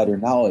insider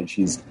knowledge.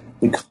 He's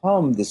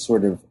become this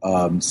sort of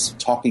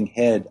talking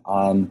head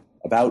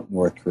about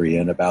North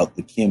Korea and about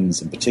the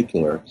Kims in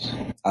particular.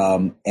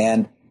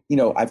 And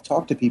I've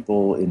talked to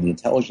people in the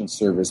intelligence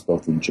service,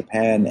 both in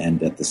Japan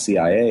and at the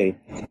CIA,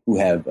 who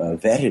have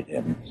vetted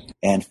him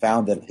and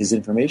found that his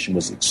information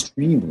was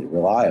extremely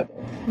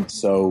reliable.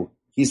 So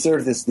he's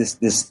sort of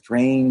this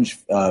strange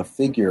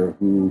figure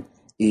who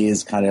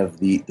is kind of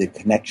the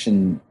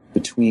connection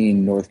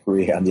between North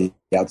Korea and the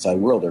outside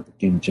world, or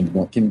between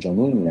Kim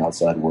Jong-un and the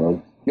outside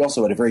world. He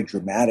also had a very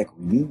dramatic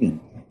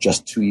reunion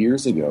just 2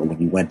 years ago when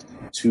he went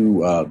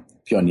to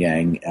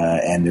Pyongyang,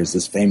 and there's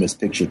this famous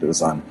picture that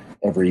was on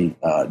every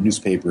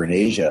newspaper in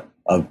Asia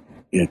of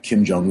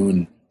Kim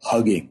Jong-un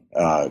hugging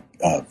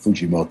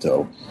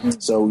Fujimoto.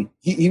 So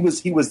he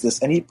was this,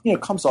 and he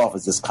comes off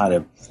as this kind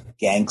of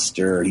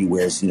gangster. He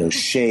wears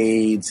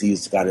shades.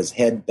 He's got his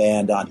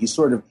headband on. He's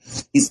sort of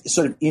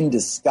in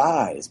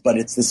disguise, but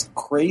it's this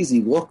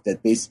crazy look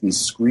that basically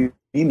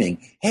screaming,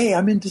 "Hey,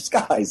 I'm in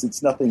disguise."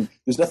 It's nothing.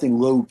 There's nothing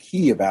low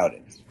key about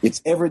it.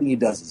 It's everything he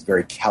does is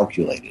very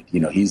calculated.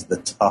 He's the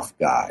tough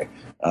guy.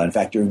 In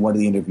fact, during one of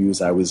the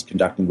interviews I was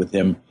conducting with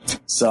him,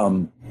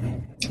 some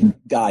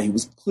guy who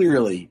was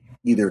clearly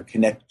either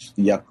connected to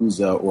the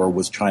Yakuza or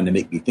was trying to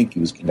make me think he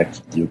was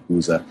connected to the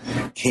Yakuza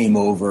came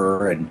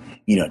over and,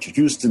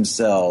 introduced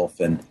himself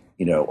and,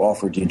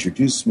 offered to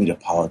introduce me to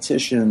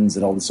politicians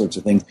and all these sorts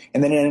of things.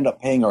 And then it ended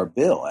up paying our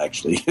bill,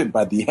 actually,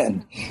 by the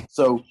end.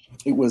 So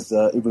it was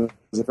a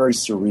very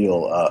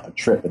surreal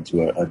trip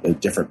into a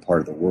different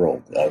part of the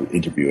world,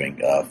 interviewing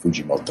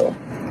Fujimoto.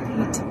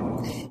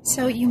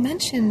 So you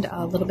mentioned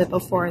a little bit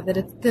before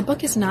that the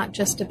book is not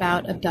just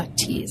about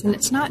abductees, and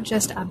it's not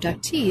just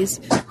abductees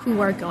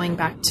who are going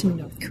back to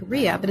North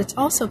Korea, but it's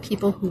also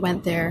people who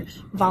went there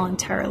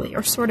voluntarily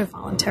or sort of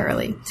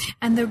voluntarily.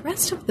 And the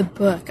rest of the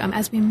book,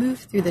 as we move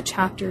through the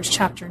chapters,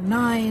 chapter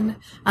 9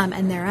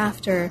 and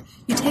thereafter,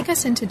 you take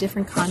us into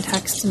different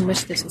contexts in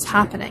which this was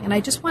happening. And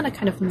I just want to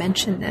kind of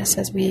mention this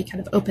as we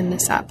kind of open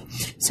this up.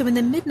 So in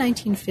the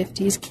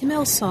mid-1950s, Kim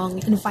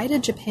Il-sung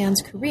invited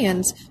Japan's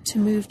Koreans to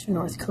move to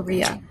North Korea.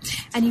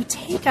 And you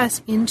take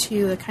us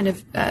into a kind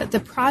of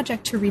the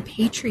project to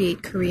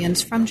repatriate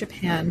Koreans from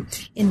Japan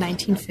in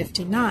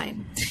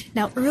 1959.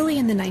 Now, early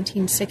in the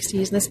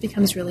 1960s, and this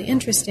becomes really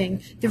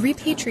interesting, the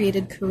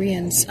repatriated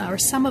Koreans, or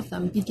some of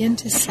them, begin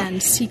to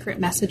send secret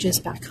messages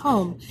back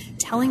home,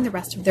 telling the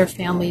rest of their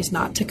families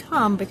not to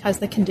come because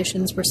the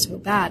conditions were so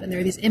bad. And there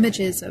are these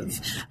images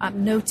of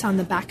notes on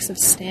the backs of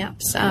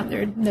stamps.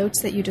 There are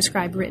notes that you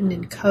describe written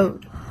in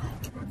code.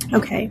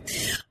 Okay,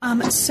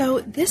 so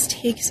this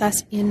takes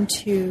us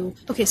into,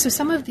 so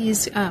some of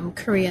these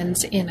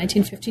Koreans in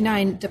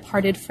 1959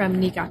 departed from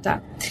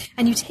Niigata,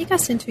 and you take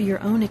us into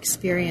your own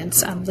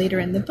experience later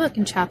in the book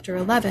in chapter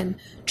 11,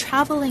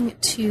 traveling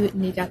to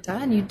Niigata,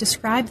 and you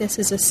describe this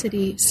as a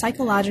city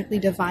psychologically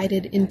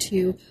divided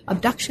into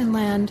abduction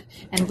land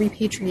and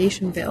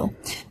repatriationville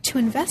to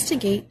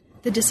investigate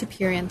the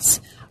disappearance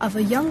of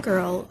a young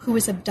girl who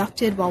was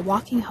abducted while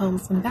walking home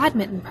from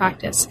badminton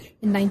practice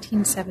in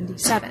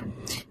 1977.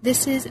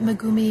 This is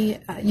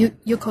Megumi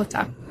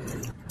Yokota.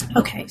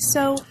 Okay,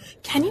 so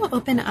can you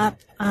open up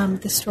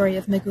the story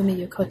of Megumi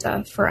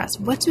Yokota for us?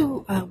 What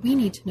do we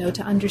need to know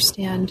to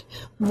understand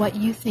what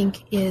you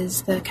think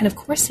is the kind of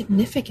core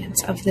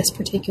significance of this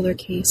particular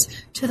case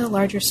to the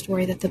larger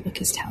story that the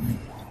book is telling?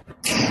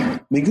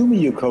 Megumi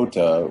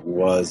Yokota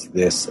was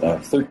this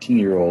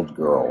 13-year-old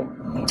girl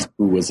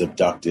who was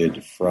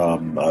abducted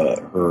from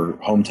her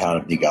hometown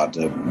of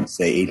Niigata,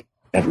 say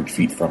 800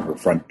 feet from her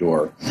front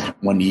door,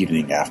 one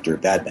evening after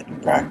badminton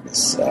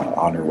practice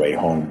on her way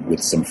home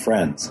with some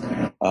friends.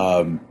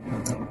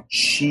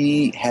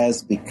 She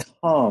has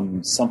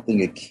become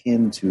something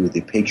akin to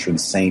the patron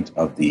saint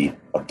of the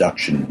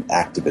abduction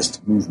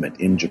activist movement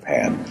in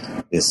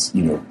Japan. This,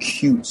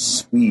 cute,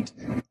 sweet,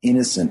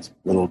 innocent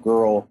little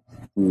girl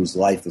whose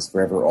life is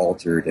forever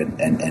altered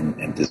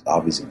and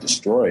obviously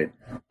destroyed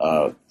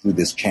through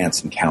this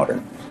chance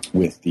encounter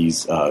with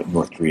these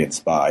North Korean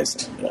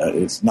spies.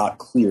 It's not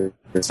clear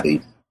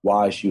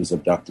why she was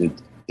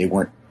abducted. they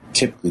weren't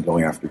typically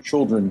going after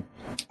children.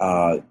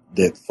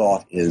 The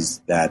thought is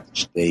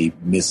that they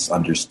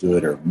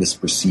misunderstood or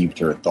misperceived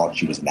her, thought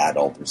she was an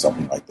adult or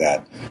something like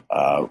that,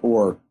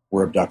 or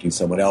were abducting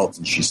someone else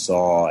and she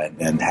saw and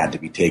then had to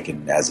be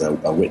taken as a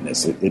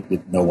witness.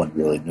 No one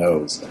really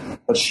knows.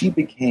 But she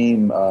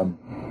became a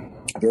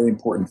very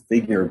important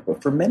figure.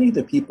 But for many of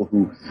the people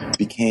who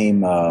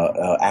became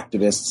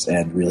activists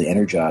and really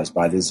energized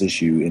by this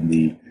issue in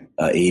the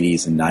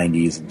 80s and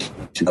 90s and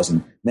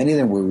 2000, many of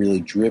them were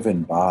really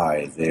driven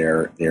by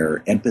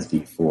their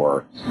empathy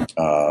for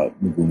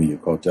Megumi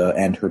Yokota,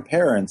 and her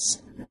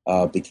parents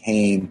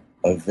became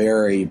a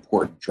very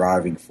important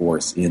driving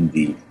force in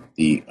the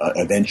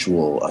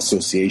eventual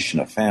association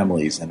of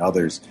families and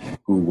others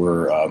who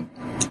were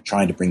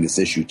trying to bring this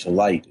issue to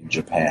light in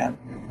Japan.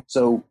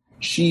 So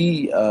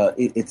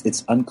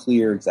it's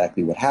unclear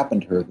exactly what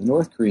happened to her. The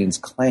North Koreans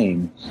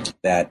claim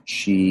that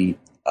she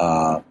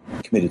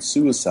committed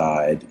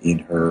suicide in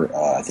her,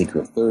 I think,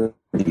 her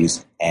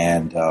 30s,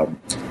 and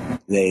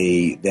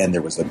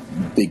there was a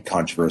big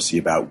controversy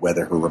about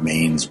whether her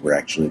remains were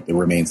actually the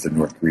remains the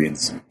North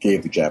Koreans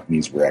gave the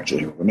Japanese were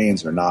actually her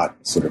remains or not.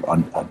 Sort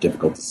of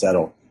difficult to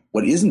settle.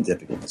 What isn't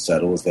difficult to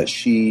settle is that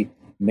she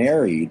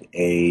married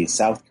a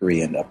South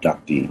Korean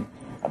abductee,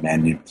 a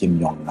man named Kim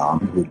Yong-nam,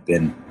 who had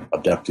been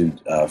abducted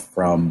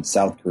from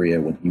South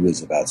Korea when he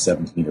was about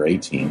 17 or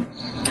 18.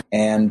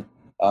 And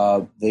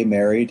they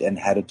married and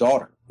had a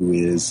daughter who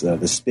is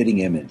the spitting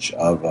image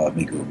of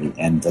Megumi.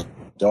 And the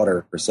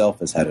daughter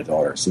herself has had a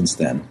daughter since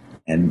then.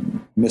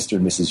 And Mr.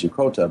 and Mrs.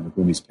 Yokota,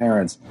 Megumi's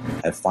parents,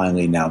 have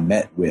finally now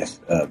met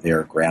with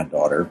their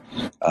granddaughter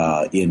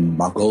in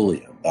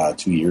Mongolia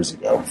 2 years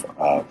ago.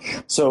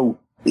 So,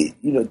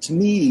 to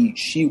me,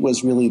 she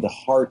was really the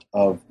heart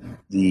of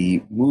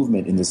the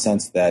movement in the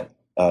sense that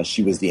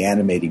she was the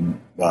animating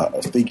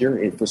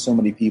figure for so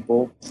many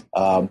people.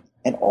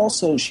 And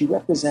also, she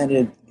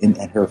represented, and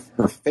her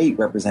fate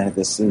represented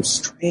this sort of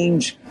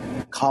strange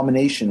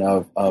combination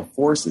of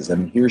forces. I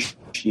mean, here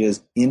she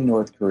is in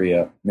North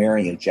Korea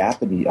marrying a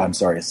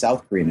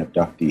South Korean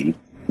abductee,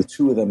 the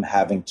two of them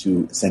having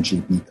to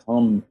essentially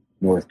become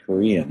North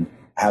Korean,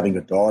 having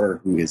a daughter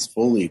who is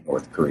fully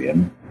North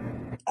Korean.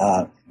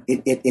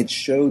 It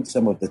showed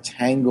some of the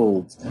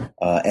tangled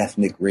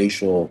ethnic,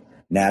 racial,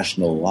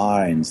 national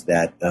lines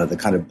that the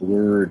kind of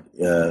blurred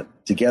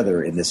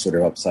together in this sort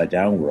of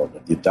upside-down world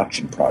of the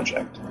abduction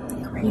project.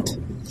 Great.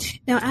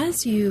 Now,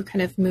 as you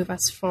kind of move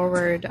us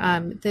forward,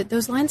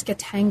 those lines get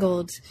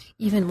tangled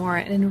even more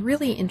in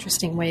really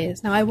interesting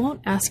ways. Now, I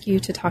won't ask you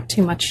to talk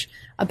too much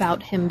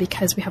about him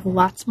because we have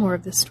lots more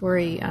of the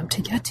story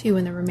to get to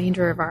in the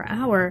remainder of our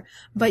hour,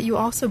 but you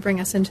also bring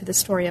us into the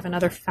story of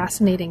another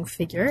fascinating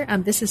figure.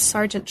 This is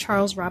Sergeant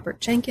Charles Robert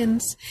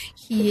Jenkins.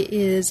 He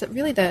is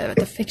really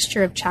the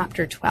fixture of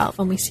Chapter 12,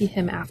 and we see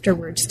him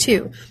afterwards,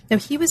 too. Now,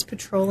 he was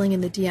patrolling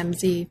in the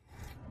DMZ,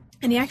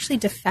 and he actually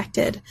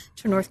defected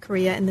to North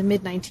Korea in the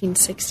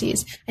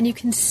mid-1960s. And you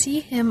can see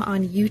him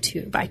on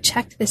YouTube. I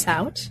checked this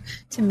out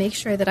to make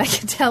sure that I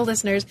could tell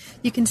listeners.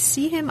 You can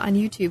see him on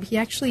YouTube. He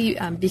actually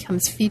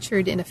becomes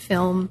featured in a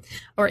film,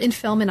 or in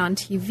film and on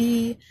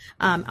TV.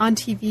 On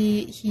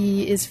TV,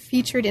 he is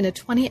featured in a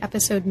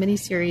 20-episode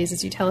miniseries,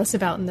 as you tell us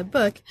about in the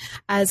book,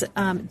 as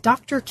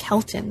Dr.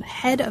 Kelton,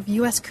 head of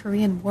U.S.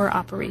 Korean War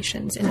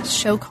operations in a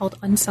show called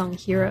Unsung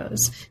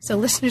Heroes. So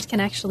listeners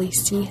can actually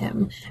see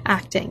him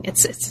acting.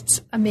 It's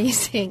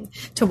amazing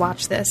to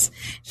watch this.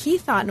 He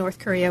thought North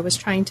Korea was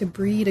trying to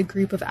breed a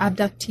group of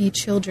abductee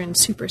children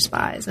super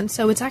spies. And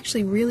so it's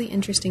actually really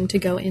interesting to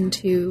go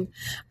into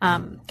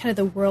kind of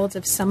the worlds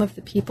of some of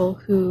the people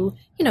who,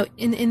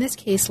 in this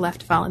case,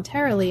 left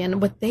voluntarily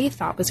and what they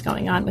thought was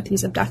going on with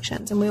these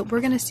abductions. And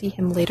we're going to see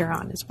him later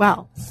on as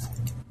well.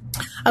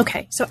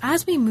 Okay, so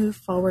as we move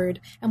forward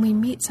and we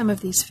meet some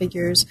of these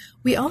figures,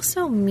 we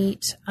also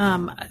meet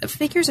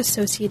figures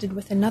associated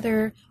with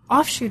another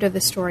offshoot of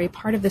the story,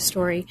 part of the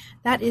story,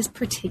 that is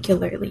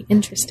particularly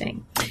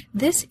interesting.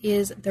 This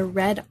is the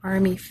Red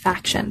Army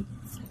faction.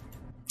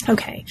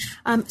 Okay,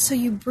 so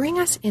you bring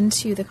us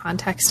into the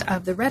context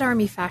of the Red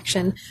Army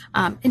faction,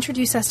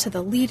 introduce us to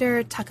the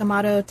leader,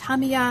 Takamoto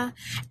Tamiya,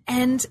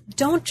 and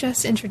don't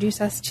just introduce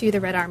us to the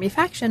Red Army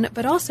faction,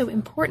 but also,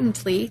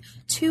 importantly,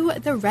 to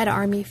the Red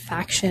Army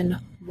faction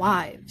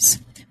wives.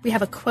 We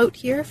have a quote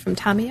here from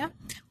Tamiya: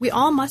 "We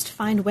all must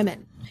find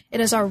women. It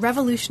is our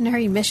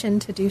revolutionary mission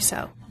to do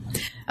so."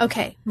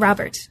 Okay,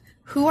 Robert,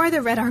 who are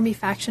the Red Army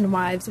faction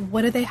wives?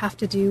 What do they have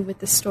to do with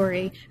the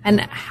story?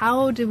 And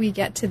how do we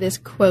get to this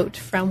quote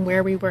from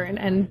where we were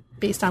and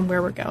based on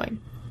where we're going?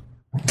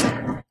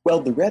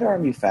 Well, the Red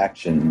Army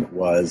faction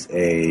was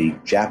a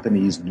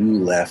Japanese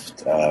New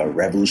Left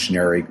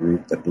revolutionary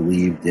group that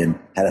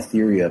had a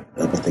theory of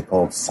what they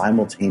called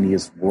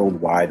simultaneous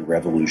worldwide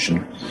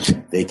revolution.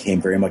 They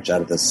came very much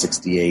out of the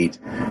 68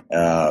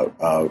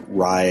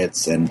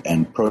 riots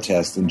and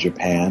protests in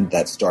Japan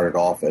that started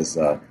off as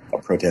a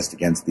protest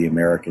against the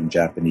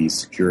American-Japanese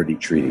Security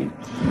Treaty.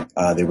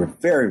 They were a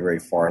very, very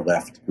far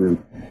left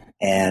group.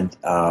 And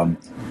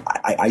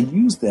I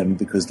use them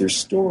because their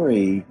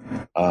story,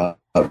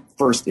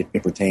 first, it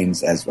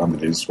pertains, as I'm going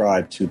to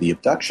describe, to the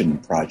abduction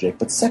project.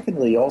 But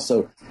secondly,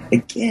 also,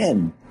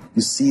 again,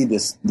 you see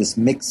this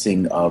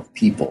mixing of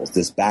peoples,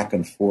 this back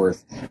and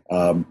forth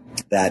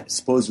that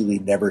supposedly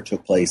never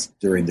took place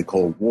during the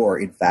Cold War,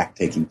 in fact,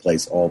 taking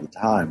place all the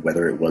time,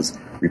 whether it was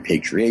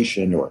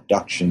repatriation or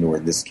abduction or,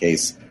 in this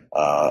case,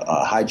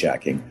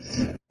 hijacking.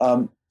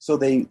 So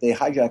they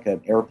hijack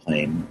an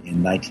airplane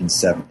in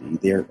 1970.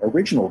 Their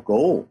original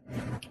goal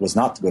was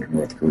not to go to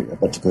North Korea,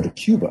 but to go to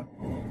Cuba,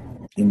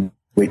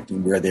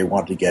 where they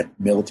wanted to get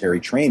military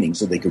training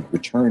so they could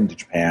return to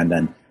Japan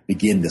and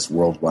begin this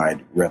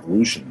worldwide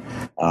revolution.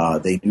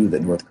 They knew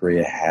that North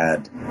Korea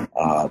had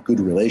good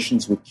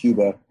relations with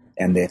Cuba,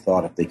 and they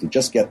thought if they could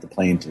just get the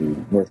plane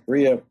to North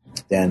Korea,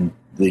 then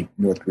the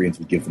North Koreans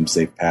would give them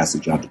safe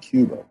passage onto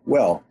Cuba.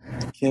 Well,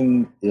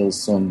 Kim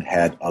Il-sung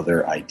had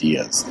other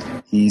ideas.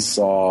 He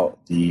saw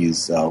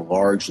these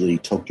largely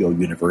Tokyo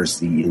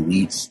University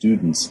elite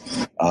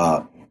students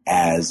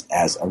as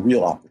a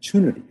real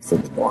opportunity for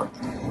the North.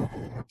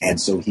 And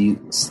so he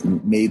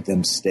made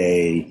them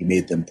stay. He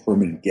made them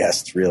permanent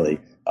guests, really,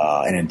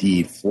 and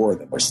indeed 4 of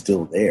them are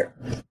still there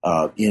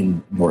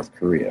in North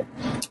Korea.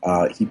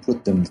 He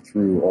put them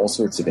through all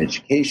sorts of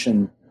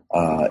education,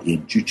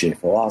 in Juche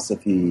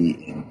philosophy,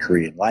 in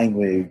Korean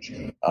language.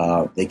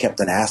 They kept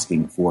on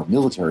asking for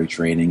military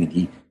training, and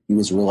he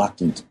was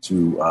reluctant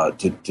to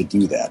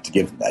do that, to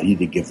give them that. He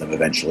did give them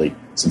eventually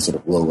some sort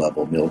of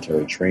low-level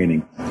military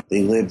training.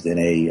 They lived in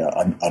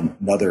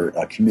another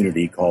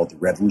community called the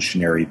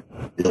Revolutionary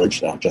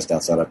Village, just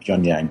outside of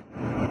Pyongyang.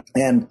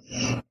 And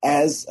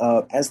as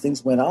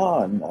things went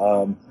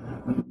on,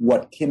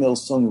 what Kim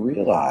Il-sung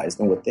realized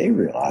and what they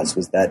realized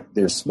was that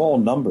their small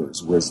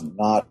numbers was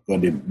not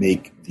going to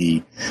make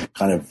the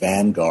kind of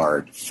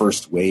vanguard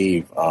first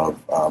wave of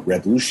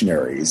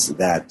revolutionaries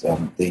that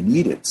they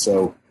needed.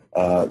 So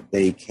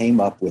they came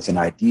up with an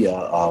idea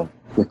of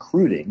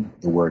recruiting,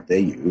 the word they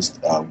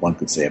used, one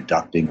could say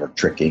abducting or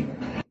tricking,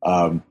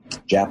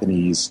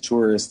 Japanese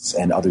tourists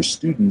and other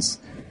students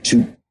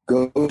to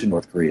go to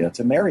North Korea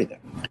to marry them.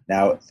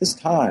 Now, at this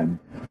time,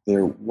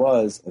 there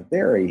was a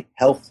very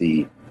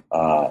healthy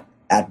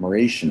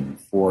admiration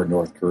for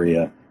North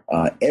Korea.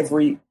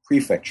 Every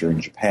prefecture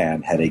in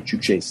Japan had a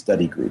Juche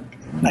study group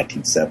in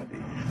 1970.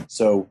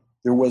 So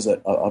there was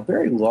a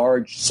very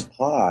large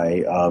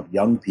supply of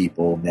young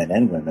people, men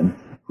and women,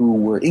 who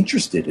were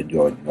interested in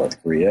going to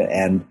North Korea.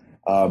 And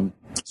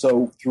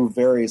so through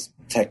various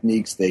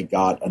techniques, they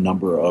got a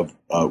number of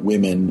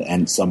women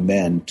and some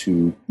men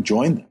to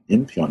join them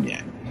in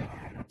Pyongyang.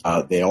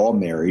 They all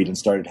married and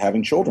started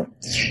having children.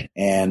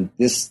 And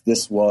this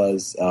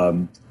was,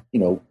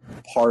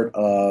 part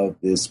of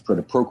this sort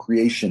of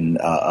procreation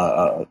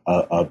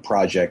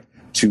project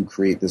to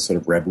create this sort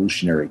of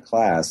revolutionary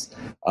class.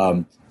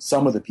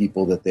 Some of the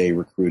people that they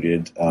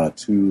recruited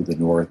to the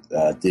North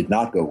did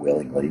not go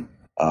willingly.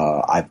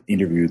 I've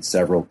interviewed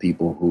several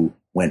people who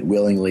went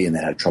willingly and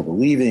then had trouble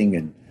leaving,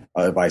 and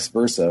vice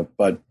versa.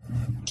 But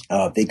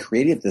they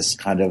created this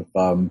kind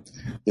of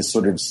this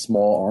sort of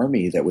small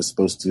army that was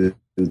supposed to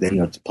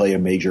play a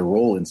major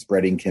role in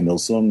spreading Kim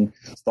Il-sung's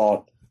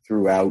thought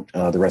throughout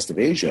the rest of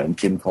Asia. And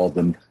Kim called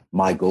them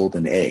 "my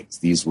golden eggs."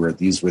 These were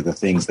the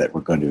things that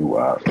were going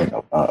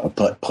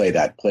to play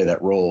that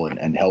role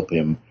and help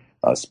him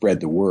spread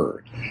the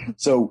word.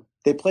 So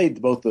they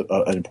played both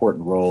an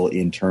important role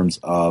in terms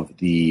of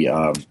the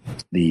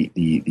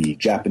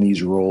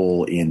Japanese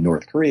role in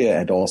North Korea,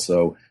 and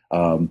also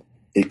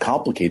it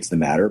complicates the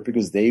matter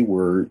because they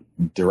were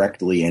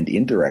directly and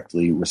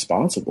indirectly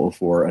responsible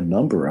for a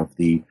number of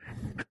the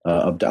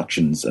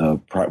abductions.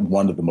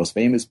 One of the most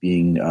famous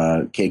being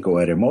Keiko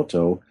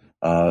Eremoto,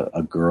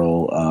 a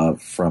girl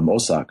from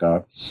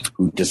Osaka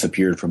who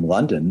disappeared from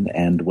London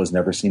and was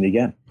never seen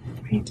again.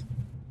 Right.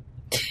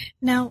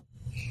 Now,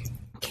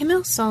 Kim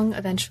Il-sung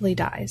eventually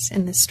dies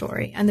in this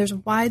story, and there's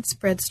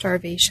widespread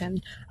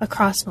starvation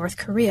across North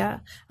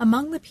Korea.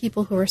 Among the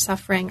people who are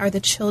suffering are the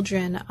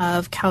children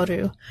of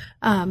Kaoru,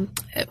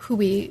 who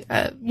we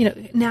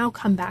now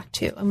come back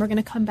to, and we're going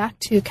to come back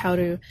to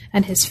Kaoru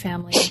and his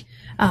family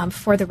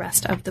for the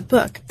rest of the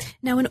book.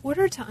 Now, in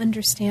order to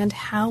understand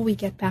how we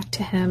get back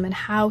to him and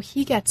how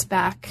he gets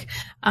back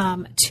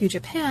to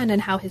Japan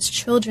and how his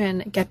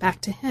children get back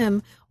to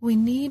him, we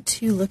need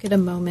to look at a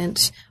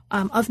moment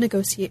of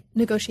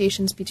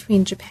negotiations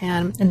between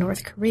Japan and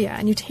North Korea.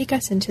 And you take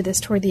us into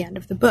this toward the end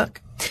of the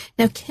book.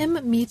 Now, Kim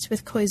meets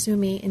with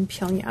Koizumi in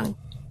Pyongyang,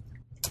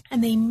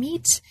 and they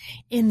meet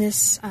in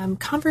this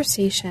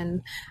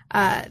conversation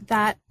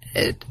that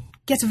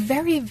gets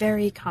very,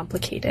 very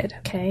complicated,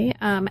 okay?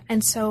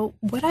 And so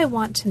what I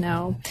want to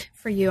know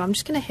for you, I'm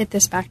just going to hit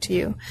this back to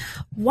you.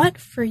 What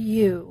for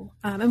you,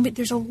 and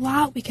there's a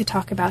lot we could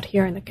talk about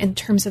here in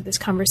terms of this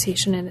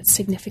conversation and its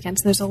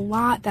significance. There's a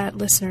lot that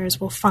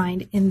listeners will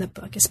find in the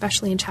book,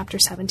 especially in chapter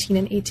 17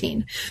 and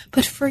 18.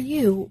 But for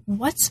you,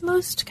 what's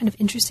most kind of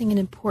interesting and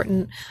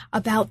important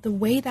about the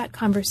way that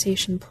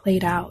conversation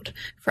played out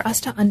for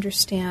us to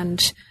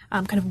understand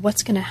kind of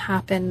what's going to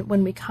happen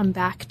when we come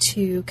back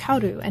to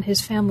Kaoru and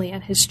his family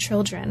and his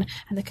children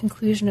and the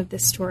conclusion of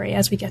this story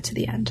as we get to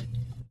the end?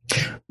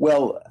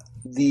 Well,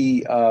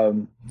 the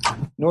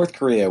North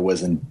Korea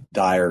was in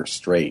dire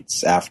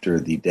straits after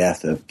the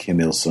death of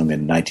Kim Il-sung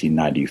in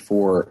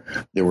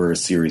 1994. There were a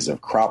series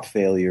of crop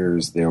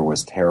failures. There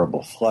was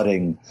terrible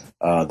flooding.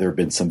 There have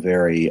been some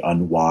very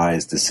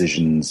unwise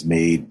decisions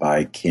made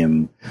by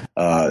Kim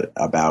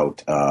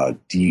about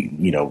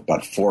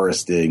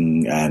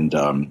foresting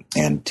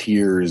and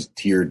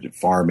tiered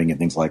farming and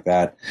things like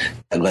that.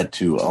 It led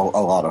to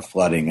a lot of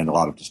flooding and a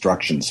lot of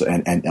destruction,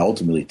 and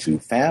ultimately to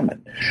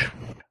famine.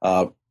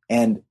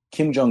 And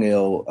Kim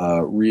Jong-il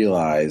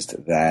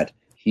realized that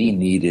he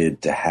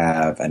needed to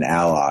have an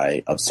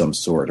ally of some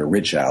sort, a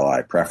rich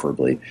ally,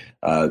 preferably.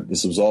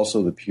 This was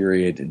also the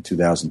period in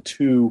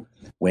 2002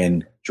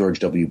 when George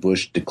W.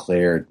 Bush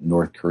declared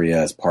North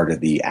Korea as part of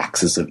the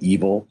axis of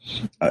evil,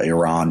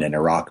 Iran and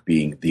Iraq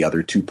being the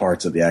other two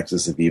parts of the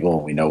axis of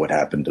evil. We know what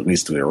happened, at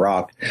least to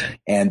Iraq.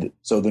 And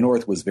so the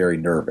North was very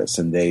nervous,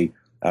 and they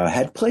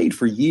had played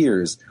for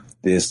years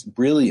this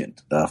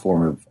brilliant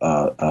form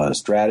of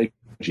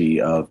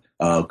strategy of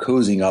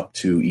cozying up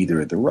to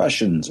either the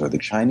Russians or the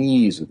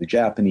Chinese or the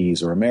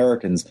Japanese or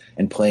Americans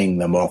and playing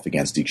them off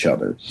against each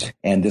other.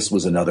 And this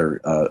was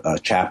another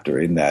chapter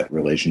in that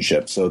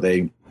relationship. So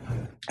they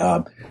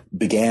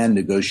began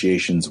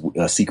negotiations,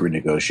 secret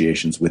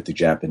negotiations with the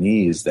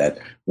Japanese that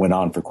went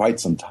on for quite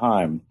some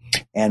time.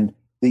 And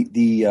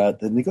the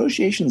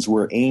negotiations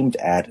were aimed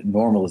at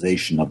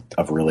normalization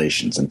of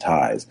relations and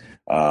ties,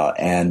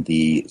 and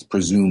the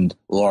presumed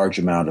large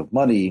amount of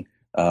money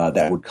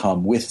that would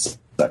come with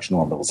such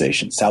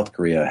normalization. South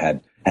Korea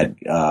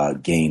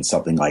had gained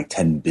something like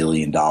 $10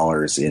 billion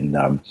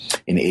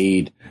in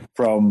aid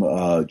from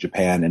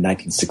Japan in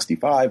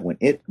 1965 when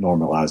it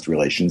normalized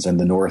relations, and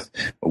the North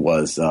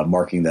was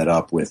marking that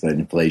up with an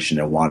inflation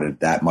and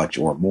wanted that much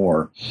or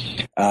more.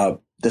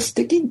 The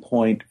sticking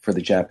point for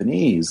the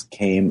Japanese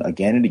came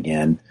again and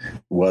again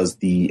was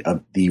the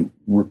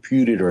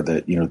reputed or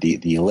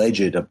the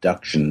alleged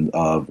abduction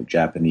of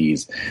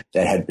Japanese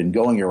that had been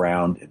going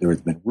around. There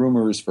had been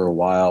rumors for a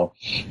while.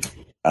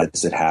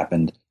 This had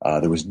happened.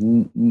 There was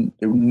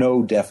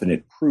no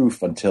definite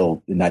proof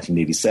until in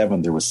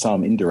 1987. There was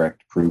some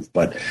indirect proof,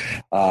 but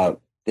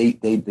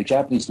the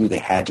Japanese knew they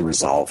had to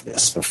resolve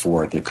this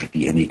before there could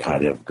be any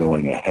kind of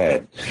going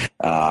ahead.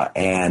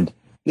 And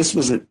this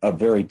was a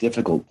very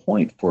difficult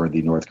point for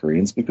the North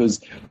Koreans because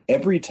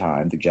every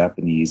time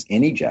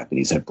any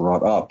Japanese had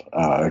brought up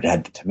or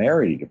had the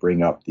temerity to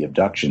bring up the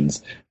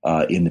abductions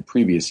in the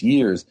previous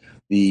years,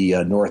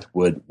 the North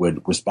would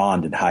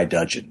respond in high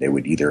dudgeon. They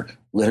would either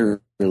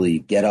literally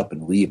get up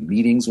and leave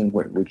meetings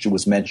which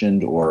was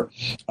mentioned,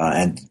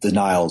 and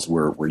denials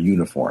were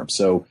uniform.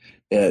 So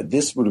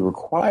this would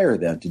require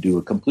them to do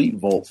a complete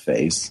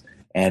volte-face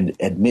and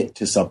admit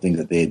to something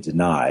that they had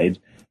denied.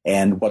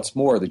 And what's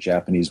more, the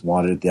Japanese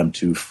wanted them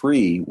to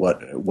free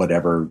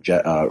whatever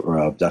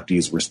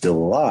abductees were still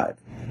alive.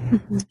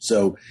 Mm-hmm.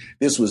 So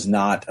this was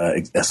not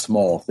a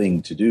small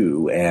thing to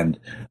do, and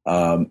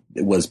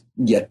it was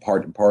yet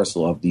part and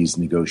parcel of these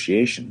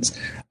negotiations.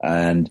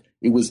 And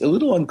it was a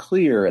little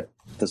unclear.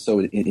 So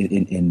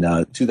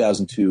in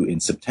 2002, in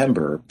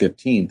September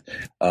 15th,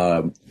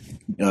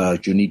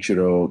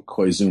 Junichiro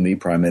Koizumi,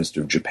 Prime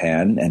Minister of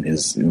Japan, and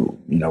his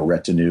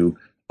retinue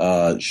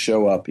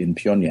show up in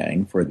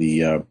Pyongyang for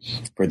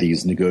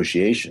these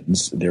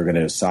negotiations. They're going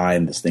to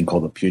sign this thing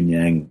called the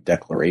Pyongyang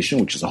Declaration,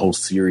 which is a whole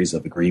series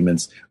of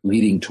agreements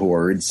leading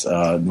towards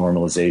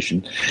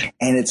normalization.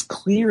 And it's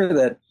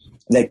clear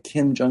that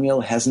Kim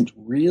Jong-il hasn't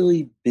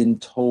really been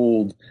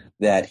told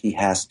that he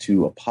has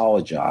to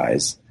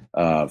apologize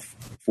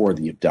for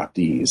the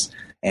abductees.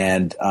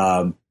 And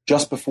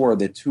just before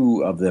the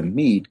two of them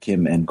meet,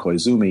 Kim and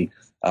Koizumi,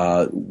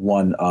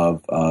 one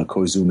of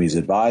Koizumi's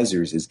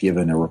advisors is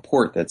given a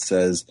report that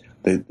says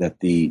that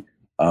the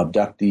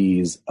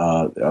abductees,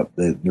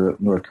 the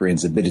North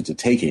Koreans admitted to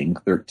taking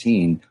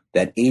 13,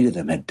 that 8 of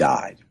them had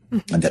died,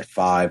 mm-hmm. and that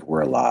 5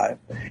 were alive.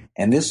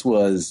 And this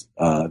was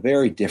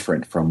very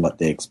different from what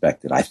they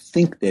expected. I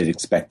think they'd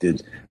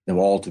expected them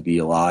all to be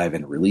alive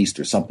and released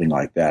or something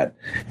like that.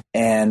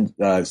 And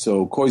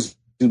so Koizumi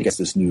gets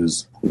this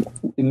news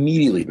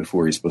immediately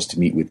before he's supposed to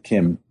meet with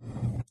Kim,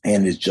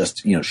 and is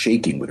just,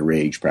 shaking with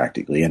rage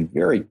practically. And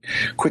very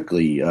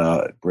quickly,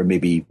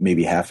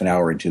 maybe half an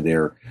hour into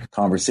their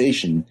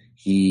conversation,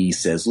 he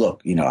says,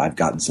 look, I've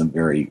gotten some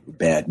very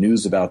bad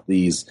news about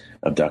these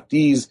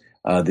abductees.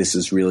 This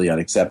is really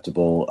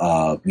unacceptable.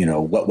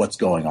 What's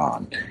going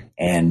on?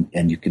 And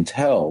you can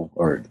tell,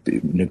 or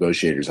the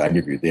negotiators I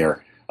interviewed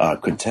there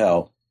could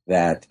tell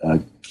that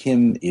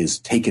Kim is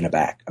taken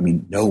aback. I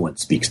mean, no one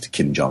speaks to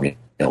Kim Jong-il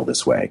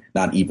this way,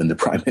 not even the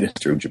prime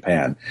minister of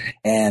Japan.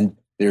 And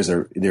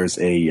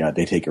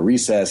they take a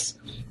recess.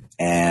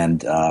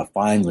 And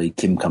finally,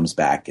 Kim comes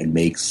back and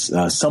makes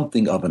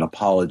something of an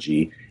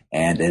apology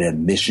and an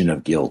admission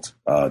of guilt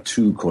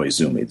to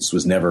Koizumi. This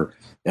was never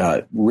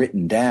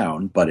written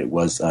down, but it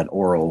was an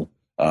oral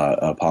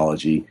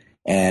apology.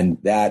 And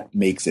that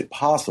makes it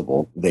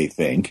possible, they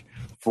think,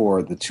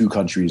 for the two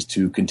countries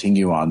to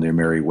continue on their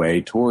merry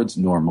way towards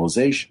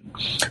normalization.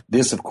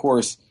 This, of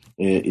course,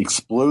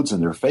 explodes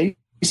in their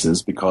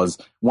faces because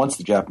once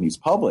the Japanese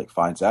public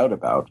finds out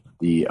about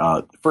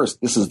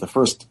this is the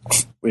first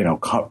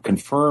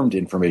confirmed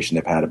information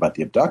they've had about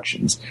the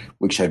abductions,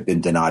 which had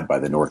been denied by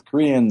the North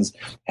Koreans,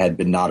 had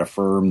been not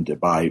affirmed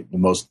by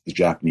most of the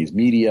Japanese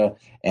media,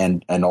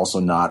 and also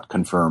not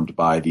confirmed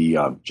by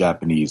the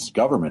Japanese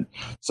government.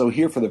 So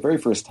here, for the very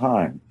first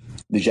time,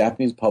 the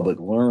Japanese public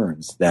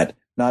learns that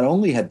not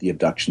only had the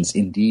abductions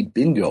indeed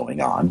been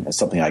going on, as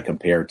something I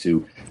compare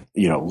to,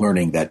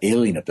 learning that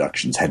alien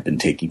abductions had been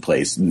taking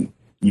place,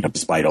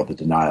 despite all the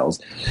denials.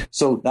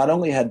 So not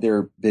only had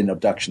there been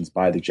abductions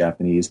by the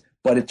Japanese,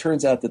 but it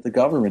turns out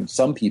that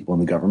some people in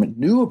the government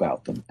knew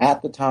about them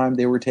at the time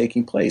they were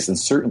taking place, and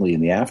certainly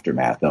in the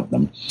aftermath of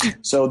them.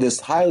 So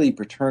this highly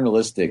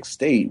paternalistic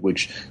state,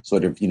 which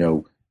sort of,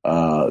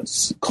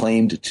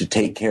 claimed to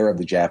take care of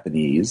the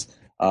Japanese,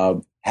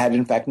 had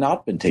in fact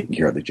not been taking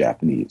care of the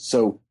Japanese.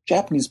 So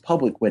Japanese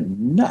public went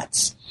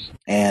nuts.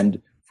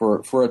 And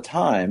for a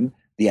time,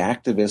 the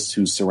activists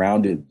who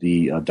surrounded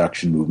the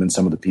abduction movement,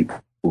 some of the people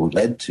who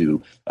led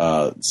to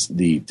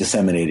the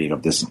disseminating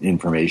of this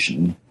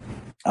information,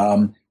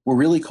 were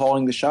really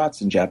calling the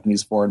shots in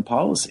Japanese foreign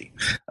policy.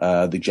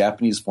 The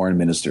Japanese foreign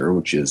minister,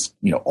 which is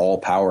all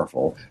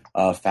powerful,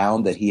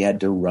 found that he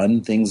had to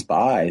run things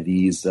by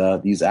these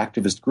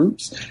activist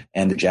groups,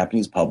 and the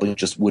Japanese public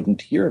just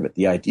wouldn't hear of it.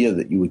 The idea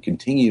that you would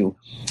continue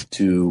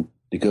to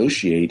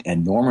negotiate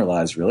and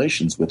normalize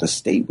relations with a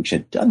state which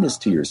had done this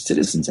to your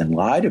citizens and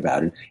lied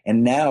about it,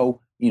 and now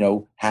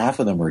half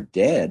of them are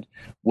dead,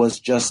 was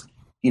just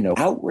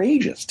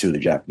outrageous to the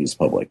Japanese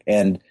public.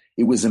 And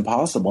it was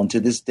impossible. And to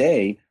this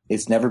day,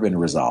 it's never been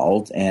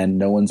resolved, and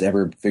no one's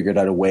ever figured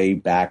out a way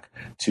back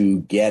to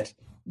get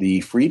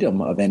the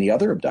freedom of any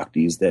other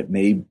abductees that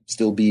may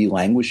still be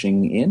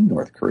languishing in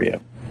North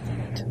Korea.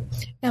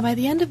 Now, by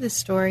the end of this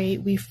story,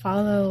 we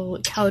follow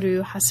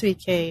Kaoru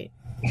Hasuike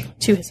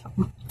to his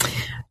home.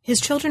 His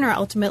children are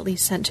ultimately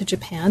sent to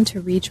Japan to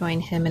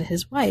rejoin him and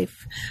his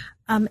wife.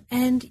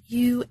 And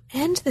you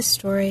end the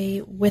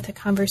story with a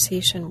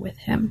conversation with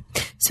him.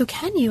 So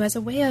can you, as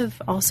a way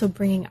of also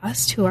bringing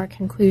us to our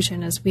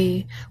conclusion as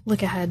we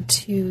look ahead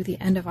to the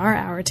end of our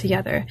hour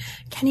together,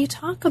 can you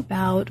talk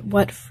about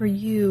what for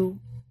you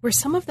were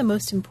some of the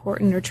most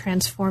important or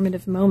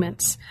transformative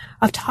moments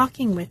of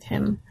talking with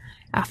him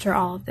after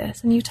all of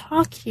this? And you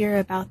talk here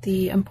about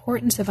the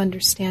importance of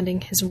understanding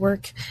his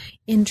work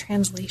in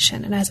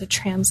translation and as a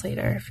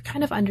translator,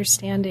 kind of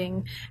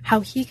understanding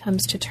how he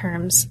comes to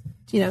terms,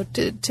 to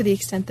the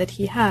extent that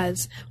he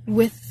has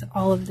with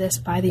all of this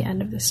by the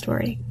end of the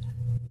story.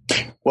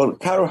 Well,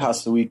 Kaoru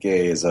Hasuike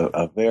is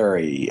a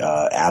very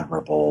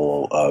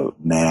admirable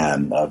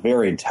man,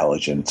 very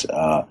intelligent,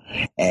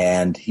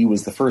 and he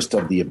was the first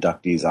of the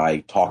abductees I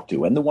talked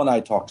to, and the one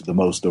I talked to the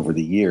most over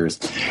the years.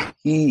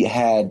 He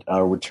had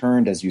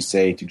returned, as you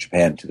say, to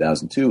Japan in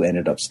 2002,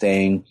 ended up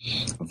staying,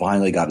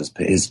 finally got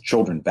his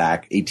children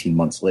back 18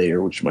 months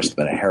later, which must have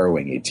been a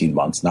harrowing 18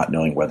 months, not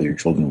knowing whether your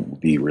children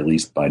would be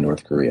released by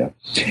North Korea,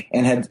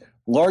 and had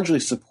largely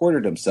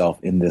supported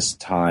himself in this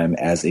time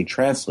as a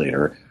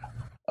translator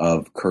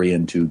of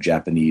Korean to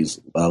Japanese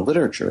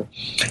literature.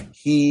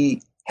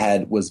 He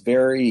was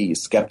very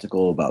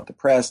skeptical about the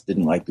press,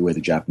 didn't like the way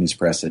the Japanese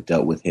press had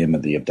dealt with him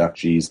and the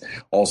abductees,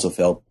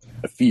 also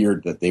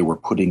feared that they were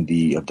putting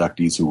the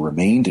abductees who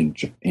remained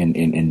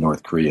in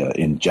North Korea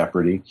in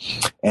jeopardy,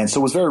 and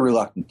so was very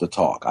reluctant to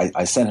talk.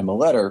 I sent him a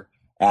letter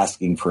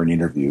asking for an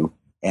interview,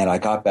 and I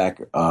got back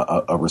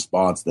a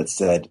response that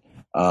said,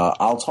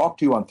 I'll talk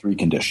to you on 3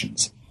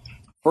 conditions.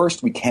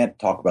 First, we can't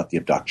talk about the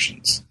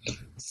abductions.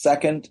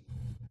 Second,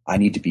 I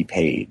need to be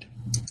paid.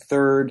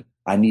 Third,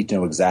 I need to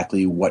know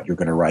exactly what you're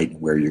going to write and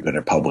where you're going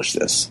to publish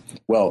this.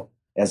 Well,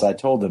 as I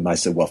told them, I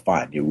said, well,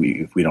 fine.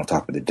 If we don't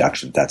talk about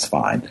abductions, that's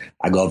fine.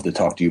 I'd love to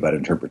talk to you about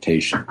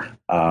interpretation.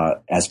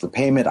 As for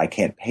payment, I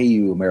can't pay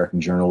you.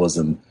 American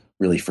journalism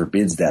really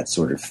forbids that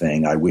sort of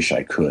thing. I wish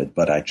I could,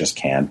 but I just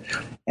can't.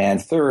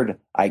 And third,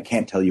 I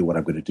can't tell you what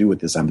I'm going to do with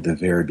this. I'm at the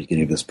very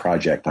beginning of this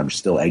project. I'm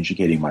still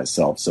educating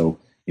myself. So,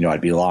 I'd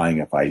be lying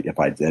if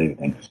I did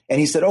anything. And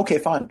he said, okay,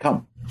 fine,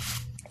 come.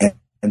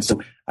 And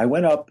so I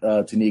went up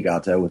to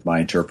Niigata with my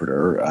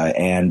interpreter,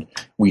 and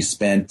we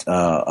spent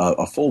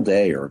a full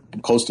day or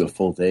close to a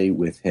full day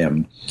with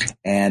him.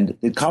 And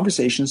the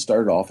conversation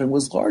started off and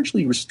was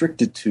largely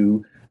restricted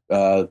to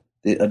a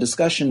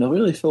discussion, a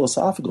really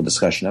philosophical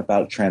discussion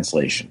about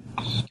translation.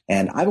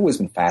 And I've always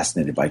been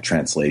fascinated by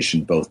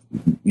translation, both,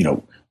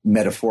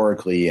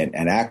 metaphorically and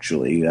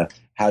actually.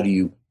 How do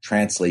you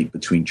translate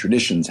between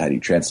traditions? How do you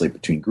translate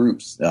between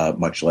groups,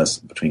 much less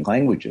between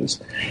languages?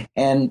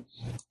 And,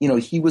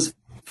 he was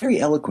very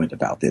eloquent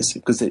about this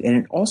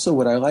and also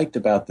what I liked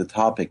about the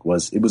topic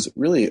was it was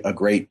really a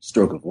great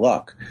stroke of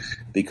luck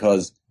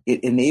because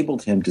it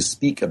enabled him to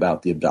speak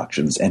about the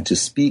abductions and to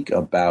speak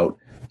about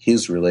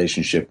his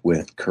relationship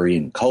with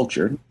Korean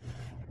culture,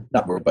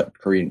 but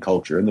Korean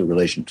culture and the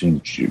relation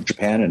between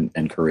Japan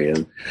and Korea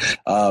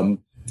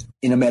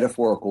in a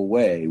metaphorical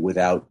way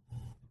without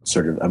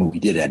we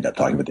did end up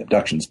talking about the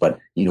abductions, but,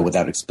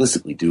 without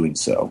explicitly doing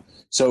so.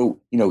 So,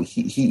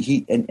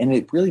 he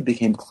it really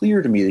became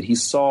clear to me that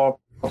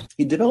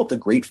he developed a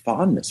great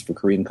fondness for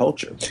Korean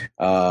culture.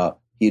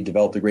 He had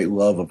developed a great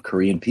love of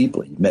Korean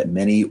people. He met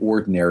many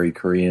ordinary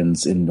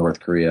Koreans in North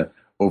Korea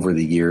over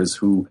the years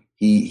who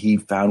he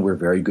found were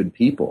very good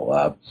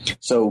people.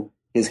 So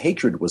his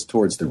hatred was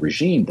towards the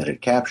regime that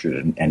had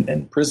captured and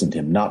imprisoned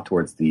him, not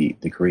towards the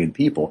Korean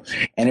people.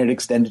 And it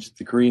extended to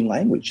the Korean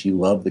language. He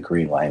loved the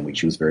Korean language.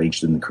 He was very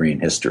interested in the Korean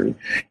history.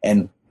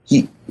 And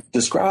he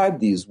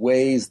described these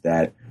ways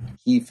that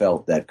he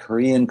felt that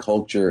Korean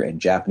culture and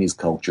Japanese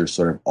culture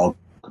sort of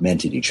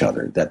augmented each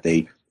other, that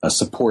they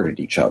supported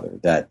each other,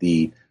 that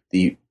the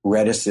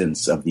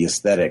reticence of the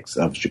aesthetics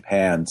of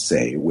Japan,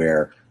 say,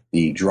 where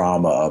the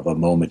drama of a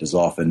moment is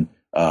often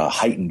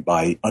heightened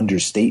by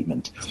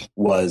understatement,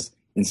 was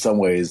in some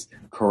ways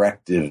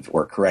corrected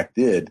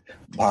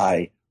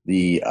by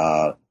the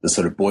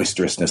sort of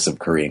boisterousness of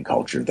Korean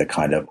culture, the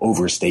kind of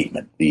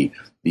overstatement, the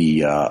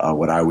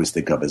what I always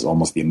think of as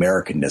almost the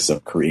Americanness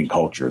of Korean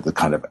culture, the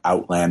kind of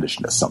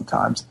outlandishness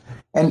sometimes.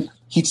 And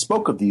he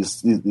spoke of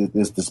this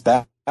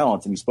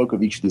balance, and he spoke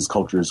of each of these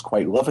cultures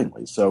quite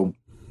lovingly. So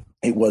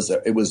it was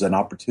an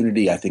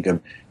opportunity, I think,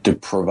 to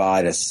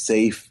provide a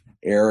safe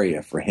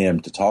area for him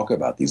to talk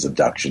about these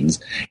abductions,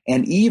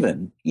 and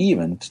even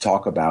to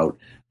talk about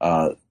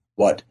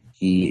what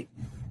he,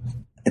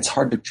 it's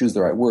hard to choose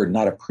the right word,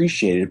 not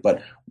appreciated,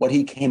 but what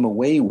he came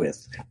away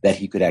with that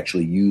he could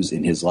actually use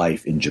in his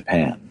life in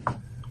Japan.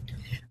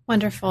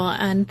 Wonderful.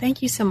 And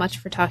thank you so much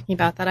for talking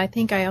about that. I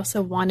think I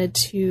also wanted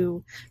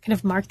to kind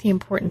of mark the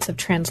importance of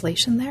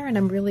translation there. And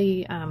I'm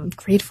really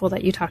grateful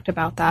that you talked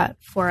about that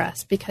for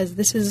us, because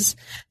this is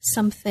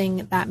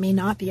something that may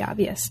not be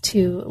obvious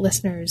to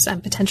listeners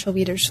and potential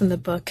readers from the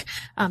book,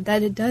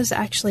 that it does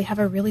actually have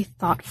a really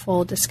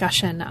thoughtful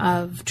discussion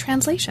of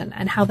translation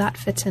and how that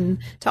fits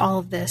into all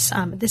of this.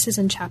 This is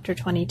in chapter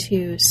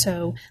 22.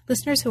 So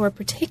listeners who are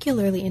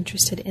particularly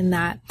interested in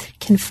that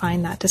can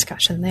find that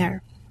discussion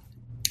there.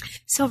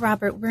 So,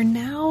 Robert, we're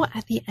now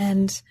at the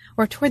end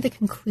or toward the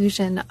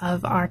conclusion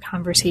of our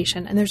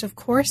conversation. And there's, of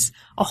course,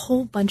 a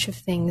whole bunch of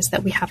things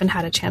that we haven't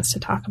had a chance to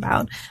talk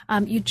about.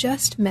 You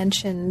just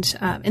mentioned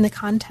in the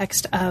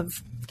context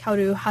of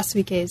Kaoru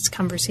Hasuike's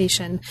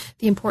conversation,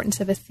 the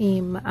importance of a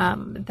theme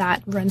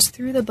that runs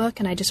through the book.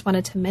 And I just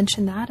wanted to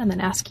mention that and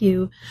then ask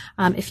you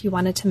if you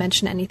wanted to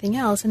mention anything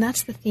else. And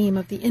that's the theme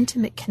of the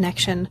intimate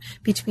connection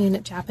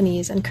between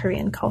Japanese and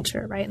Korean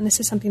culture, right? And this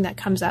is something that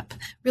comes up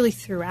really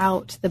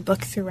throughout the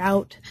book,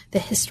 throughout the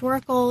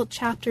historical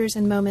chapters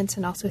and moments,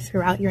 and also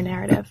throughout your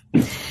narrative.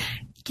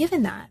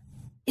 Given that,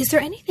 is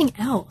there anything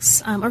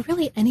else, or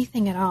really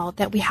anything at all,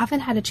 that we haven't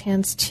had a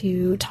chance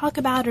to talk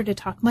about or to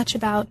talk much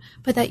about,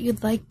 but that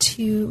you'd like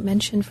to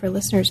mention for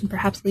listeners and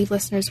perhaps leave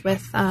listeners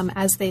with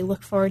as they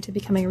look forward to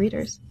becoming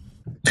readers?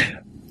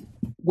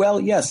 Well,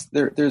 yes,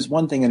 there's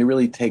one thing, and it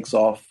really takes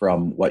off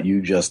from what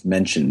you just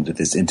mentioned,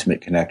 this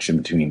intimate connection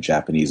between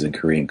Japanese and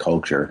Korean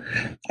culture.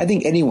 I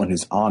think anyone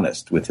who's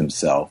honest with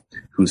himself,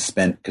 who's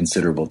spent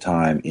considerable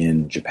time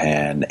in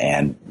Japan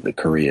and the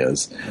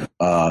Koreas,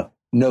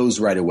 knows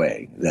right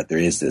away that there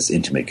is this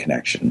intimate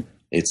connection.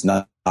 It's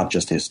not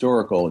just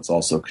historical, it's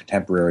also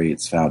contemporary,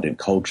 it's found in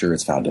culture,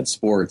 it's found in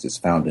sports, it's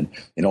found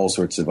in all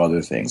sorts of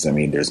other things. I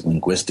mean, there's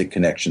linguistic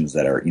connections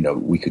that are,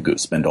 we could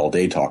spend all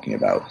day talking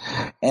about.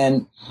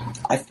 And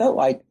I felt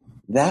like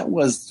that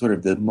was sort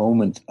of the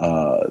moment,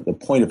 the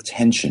point of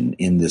tension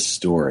in this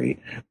story.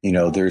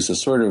 There's a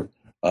sort of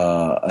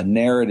a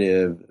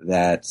narrative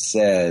that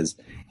says,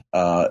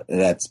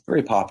 that's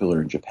very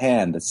popular in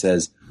Japan, that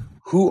says,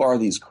 who are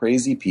these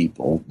crazy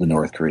people, the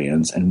North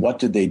Koreans, and what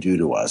did they do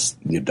to us,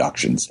 the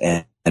abductions,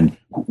 and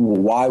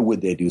why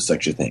would they do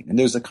such a thing? And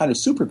there's a kind of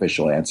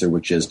superficial answer,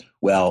 which is,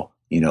 well,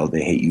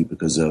 they hate you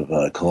because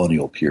of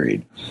colonial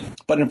period.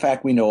 But in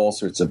fact, we know all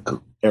sorts of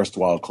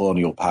erstwhile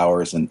colonial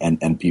powers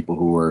and people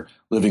who were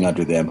living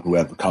under them who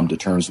have come to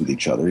terms with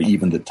each other.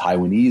 Even the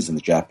Taiwanese and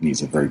the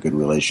Japanese have very good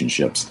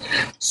relationships.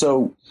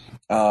 So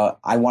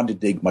I wanted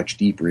to dig much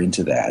deeper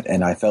into that.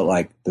 And I felt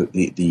like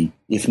the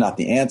if not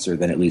the answer,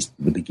 then at least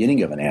the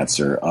beginning of an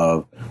answer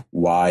of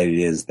why it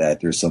is that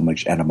there's so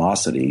much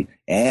animosity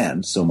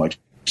and so much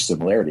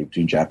similarity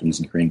between Japanese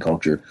and Korean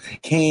culture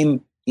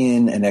came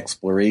in an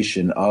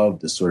exploration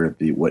of the sort of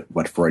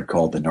what Freud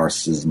called the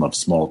narcissism of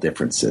small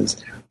differences,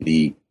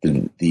 the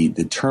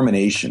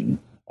determination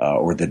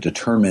or the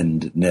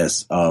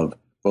determinedness of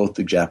both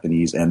the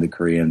Japanese and the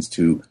Koreans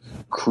to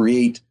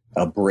create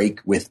a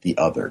break with the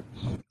other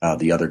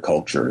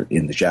culture.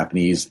 In the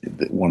Japanese,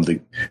 one of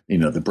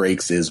the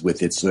breaks is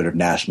with its sort of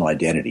national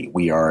identity.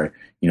 We are,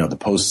 the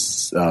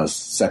post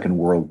Second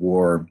World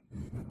War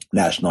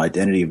national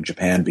identity of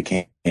Japan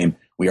became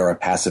we are a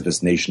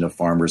pacifist nation of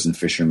farmers and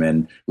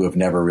fishermen who have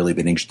never really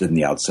been interested in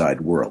the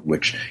outside world,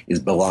 which is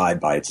belied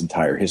by its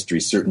entire history,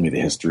 certainly the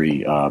history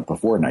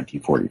before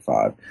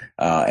 1945.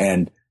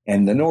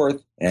 And the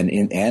North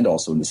and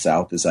also in the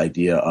South, this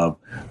idea of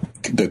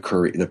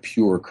the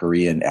pure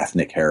Korean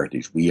ethnic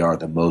heritage. We are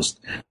the most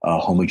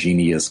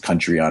homogeneous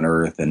country on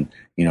earth. And,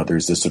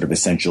 there's this sort of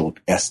essential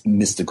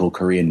mystical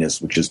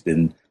Koreanness, which has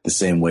been the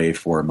same way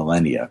for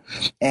millennia.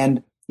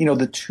 And,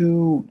 the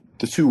two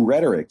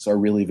rhetorics are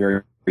really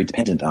very, very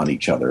dependent on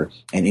each other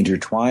and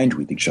intertwined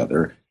with each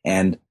other.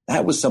 And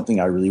that was something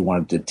I really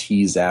wanted to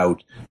tease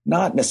out,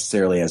 not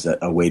necessarily as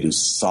a way to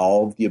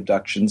solve the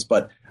abductions,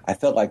 but I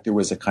felt like there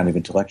was a kind of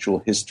intellectual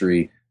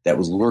history that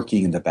was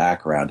lurking in the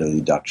background of the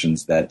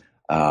abductions that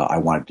I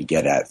wanted to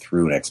get at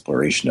through an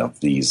exploration of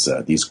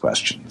these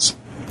questions.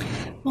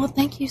 Well,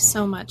 thank you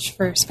so much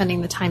for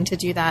spending the time to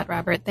do that,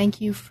 Robert. Thank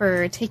you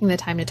for taking the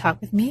time to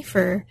talk with me,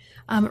 for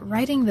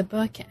writing the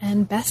book,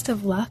 and best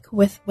of luck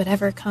with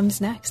whatever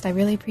comes next. I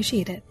really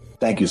appreciate it.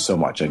 Thank you so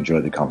much. I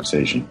enjoyed the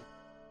conversation.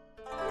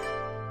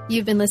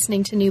 You've been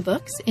listening to New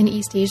Books in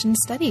East Asian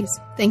Studies.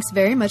 Thanks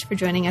very much for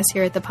joining us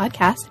here at the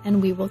podcast,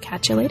 and we will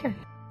catch you later.